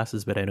because of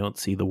glasses, but I don't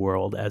see the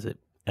world as it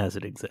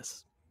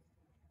exists.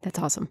 That's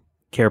awesome.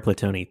 Kara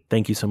Platoni,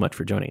 thank you so much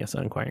for joining us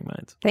on Inquiring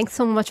Minds. Thanks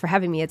so much for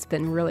having me. It's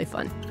been really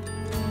fun.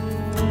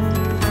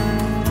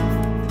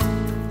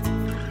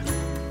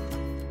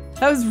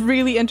 That was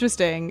really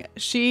interesting.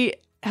 She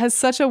has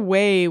such a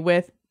way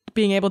with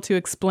being able to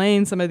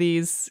explain some of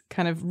these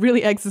kind of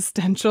really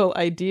existential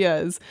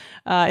ideas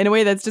in a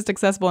way that's just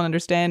accessible and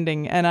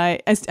understanding,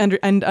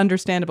 and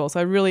understandable. So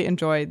I really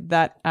enjoyed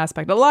that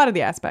aspect, a lot of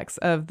the aspects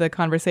of the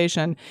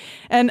conversation.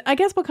 And I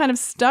guess what kind of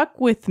stuck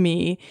with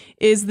me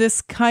is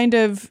this kind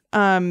of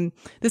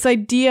this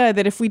idea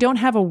that if we don't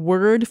have a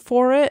word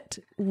for it,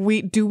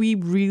 do we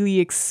really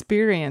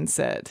experience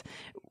it?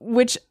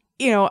 Which,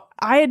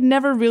 I had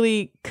never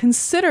really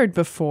considered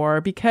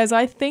before, because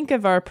I think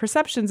of our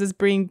perceptions as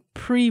being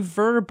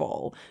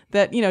pre-verbal,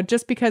 that,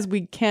 just because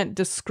we can't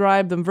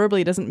describe them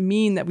verbally doesn't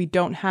mean that we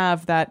don't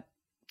have that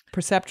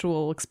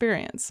perceptual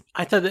experience.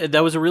 I thought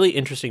that was a really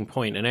interesting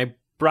point, and I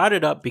brought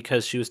it up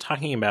because she was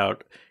talking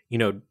about,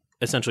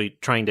 essentially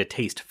trying to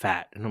taste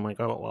fat. And I'm like,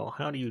 oh, well,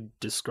 how do you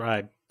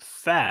describe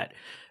fat?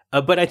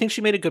 But I think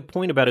she made a good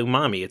point about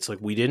umami. It's like,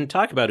 we didn't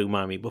talk about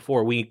umami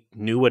before we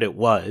knew what it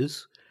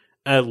was.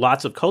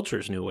 Lots of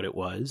cultures knew what it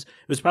was.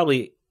 It was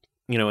probably,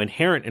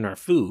 inherent in our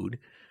food,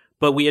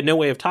 but we had no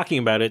way of talking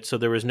about it, so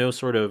there was no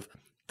sort of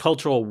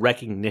cultural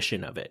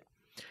recognition of it.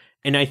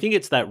 And I think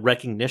it's that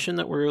recognition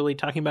that we're really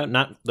talking about,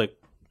 not the,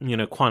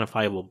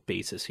 quantifiable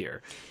basis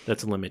here.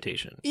 That's a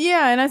limitation.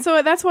 Yeah, and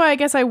so that's why I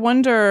guess I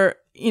wonder,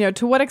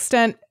 to what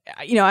extent,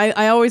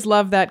 I always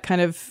love that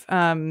kind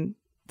of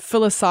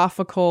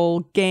philosophical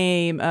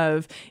game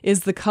of,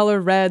 is the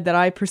color red that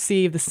I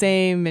perceive the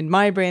same in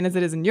my brain as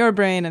it is in your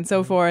brain, and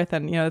so forth.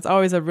 And, it's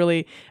always a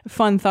really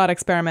fun thought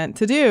experiment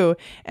to do.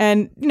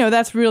 And,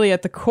 that's really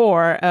at the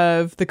core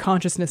of the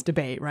consciousness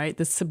debate, right?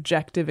 The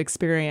subjective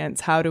experience.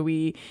 How do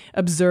we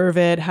observe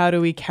it? How do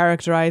we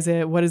characterize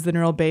it? What is the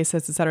neural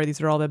basis, et cetera? These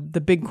are all the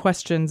big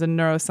questions in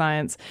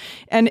neuroscience.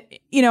 And,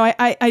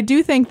 I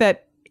do think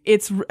that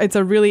it's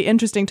a really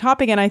interesting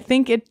topic, and I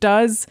think it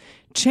does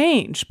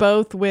change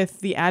both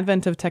with the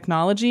advent of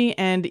technology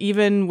and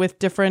even with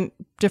different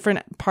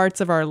parts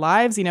of our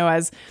lives.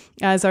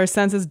 As our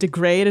senses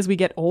degrade as we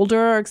get older,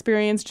 our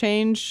experience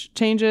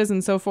changes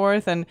and so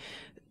forth. And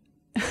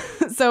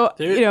so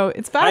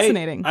it's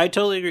fascinating. I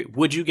totally agree.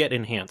 Would you get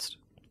enhanced?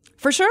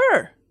 For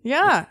sure.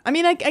 Yeah. I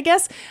mean, I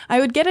guess I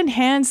would get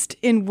enhanced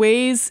in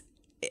ways,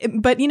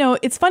 but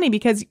it's funny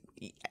because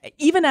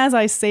even as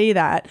I say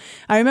that,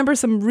 I remember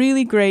some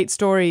really great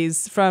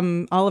stories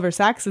from Oliver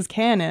Sacks's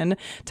canon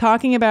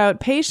talking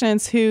about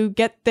patients who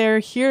get their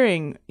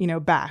hearing,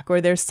 back, or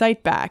their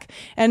sight back.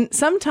 And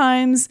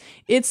sometimes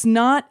it's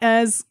not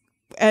as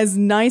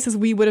nice as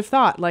we would have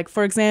thought. Like,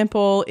 for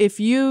example, if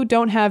you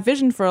don't have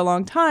vision for a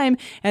long time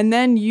and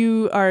then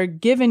you are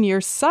given your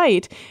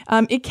sight,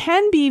 it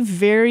can be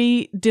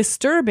very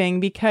disturbing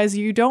because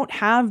you don't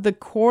have the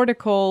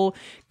cortical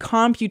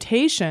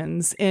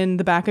computations in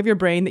the back of your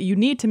brain that you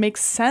need to make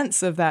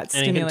sense of that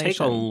stimulation. And it can take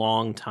a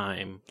long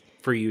time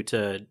for you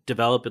to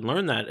develop and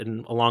learn that,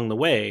 and along the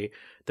way,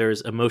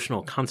 there's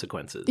emotional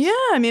consequences. Yeah,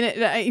 I mean,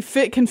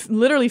 it can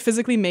literally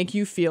physically make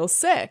you feel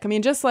sick. I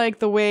mean, just like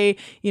the way,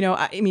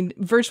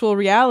 virtual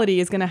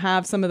reality is going to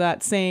have some of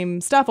that same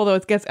stuff, although I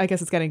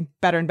guess it's getting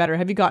better and better.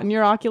 Have you gotten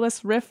your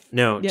Oculus Rift?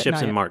 No,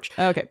 ships in March.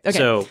 Okay.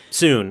 So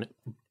soon.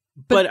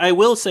 But I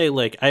will say,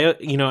 I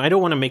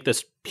don't want to make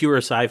this pure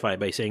sci-fi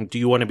by saying, do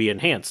you want to be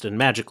enhanced? And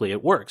magically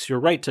it works. You're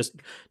right to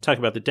talk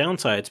about the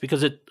downsides,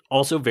 because it's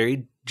also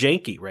very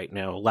janky right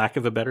now, lack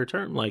of a better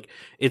term.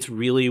 It's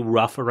really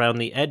rough around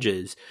the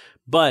edges,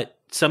 but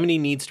somebody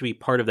needs to be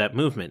part of that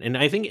movement. And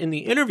I think in the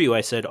interview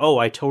I said,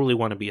 I totally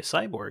want to be a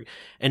cyborg.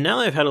 And now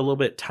that I've had a little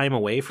bit of time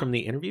away from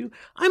the interview,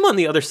 I'm on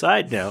the other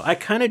side now. I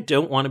kind of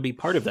don't want to be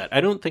part of that.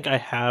 I don't think I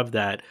have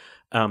that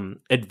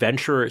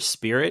adventurer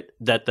spirit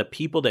that the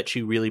people that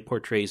she really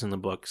portrays in the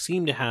book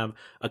seem to have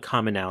a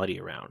commonality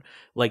around.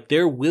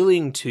 They're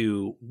willing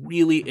to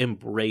really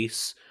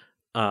embrace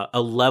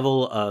a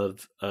level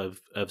of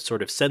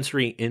sort of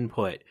sensory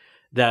input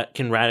that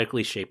can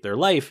radically shape their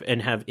life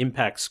and have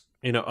impacts,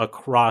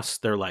 across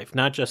their life.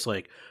 Not just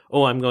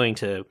I'm going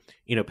to,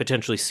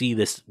 potentially see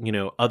this,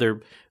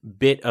 other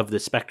bit of the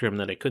spectrum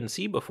that I couldn't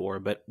see before.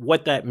 But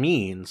what that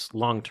means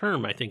long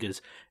term, I think,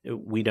 is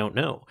we don't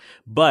know.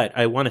 But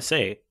I want to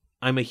say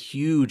I'm a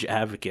huge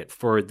advocate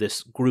for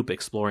this group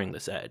exploring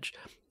this edge,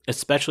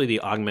 especially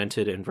the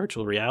augmented and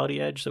virtual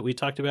reality edge that we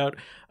talked about.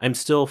 I'm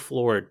still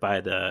floored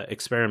by the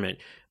experiment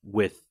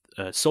with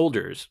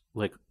soldiers,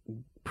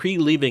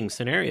 pre-leaving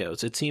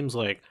scenarios. It seems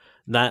like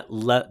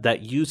that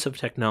use of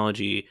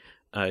technology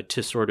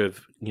to sort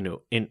of,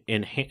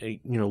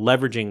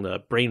 leveraging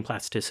the brain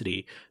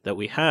plasticity that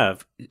we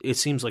have, it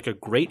seems like a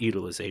great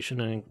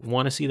utilization. And I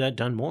want to see that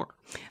done more.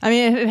 I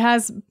mean, it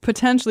has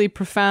potentially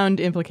profound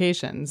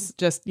implications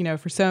just,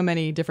 for so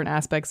many different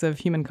aspects of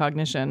human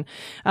cognition.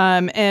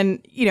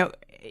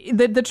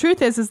 The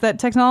truth is that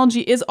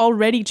technology is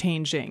already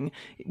changing,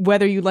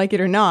 whether you like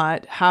it or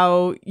not,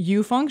 how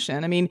you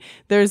function. I mean,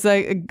 there's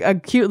a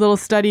cute little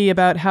study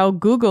about how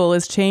Google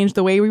has changed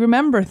the way we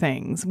remember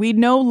things. We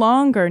no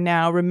longer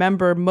now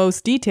remember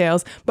most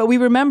details, but we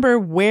remember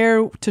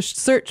where to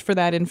search for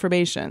that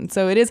information.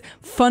 So it is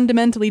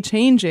fundamentally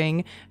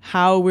changing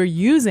how we're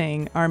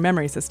using our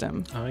memory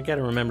system. Oh, I got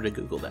to remember to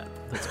Google that.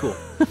 That's cool.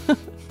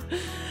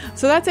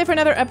 So that's it for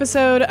another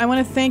episode. I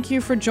want to thank you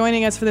for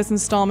joining us for this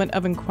installment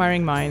of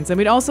Inquiring Minds. And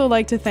we'd also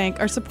like to thank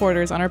our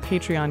supporters on our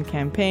Patreon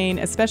campaign,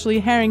 especially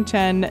Herring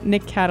Chen,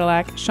 Nick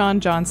Cadillac, Sean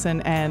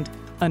Johnson, and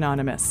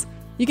Anonymous.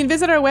 You can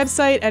visit our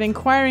website at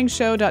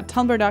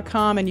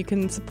inquiringshow.tumblr.com, and you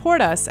can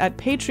support us at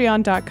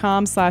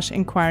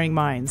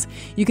patreon.com/inquiringminds.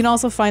 You can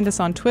also find us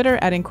on Twitter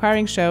at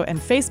Inquiring Show and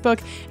Facebook,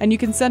 and you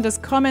can send us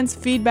comments,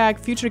 feedback,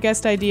 future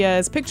guest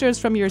ideas, pictures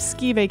from your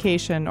ski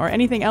vacation, or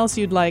anything else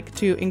you'd like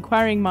to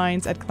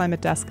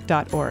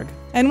inquiringminds@climatedesk.org.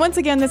 And once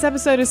again, this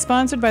episode is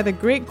sponsored by the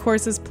Great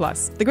Courses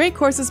Plus. The Great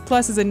Courses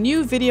Plus is a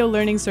new video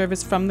learning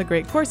service from the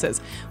Great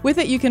Courses. With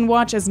it, you can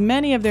watch as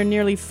many of their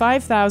nearly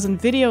 5,000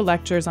 video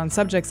lectures on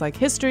subjects like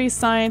history,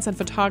 science, and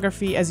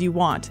photography as you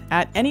want,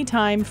 at any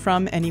time,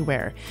 from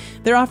anywhere.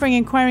 They're offering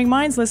Inquiring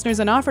Minds listeners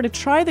an offer to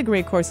try the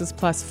Great Courses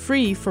Plus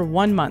free for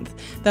 1 month.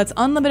 That's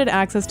unlimited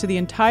access to the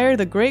entire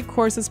The Great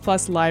Courses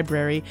Plus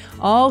library,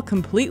 all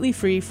completely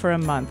free for a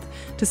month.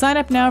 To sign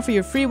up now for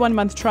your free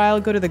 1-month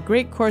trial, go to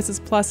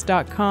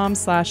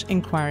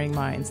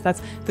thegreatcoursesplus.com/inquiringminds.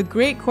 That's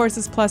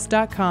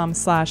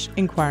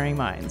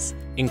thegreatcoursesplus.com/inquiringminds.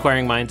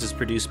 Inquiring Minds is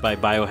produced by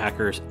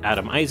biohacker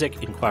Adam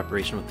Isaac in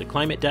cooperation with the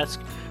Climate Desk.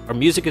 Our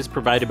music is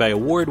provided by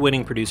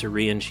award-winning producer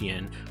Rian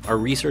Chien. Our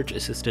research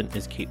assistant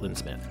is Caitlin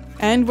Smith.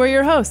 And we're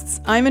your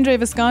hosts. I'm Indre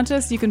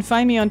Viscontis. You can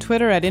find me on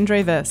Twitter at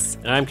IndreVis.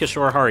 And I'm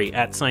Kishore Hari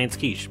at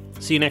ScienceKish.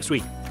 See you next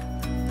week.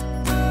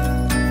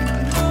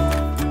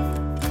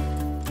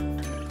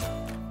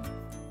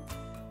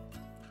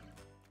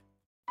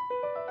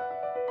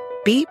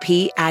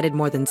 BP added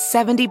more than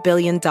 $70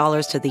 billion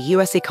to the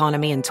U.S.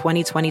 economy in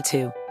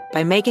 2022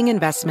 by making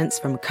investments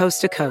from coast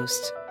to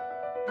coast.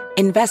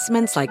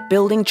 Investments like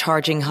building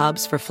charging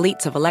hubs for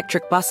fleets of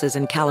electric buses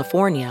in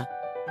California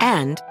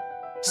and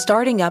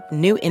starting up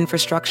new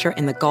infrastructure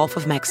in the Gulf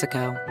of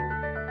Mexico.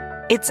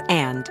 It's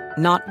and,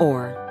 not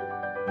or.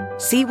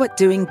 See what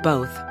doing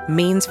both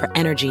means for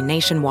energy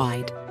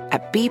nationwide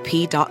at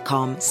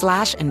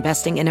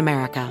bp.com/investing in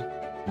America.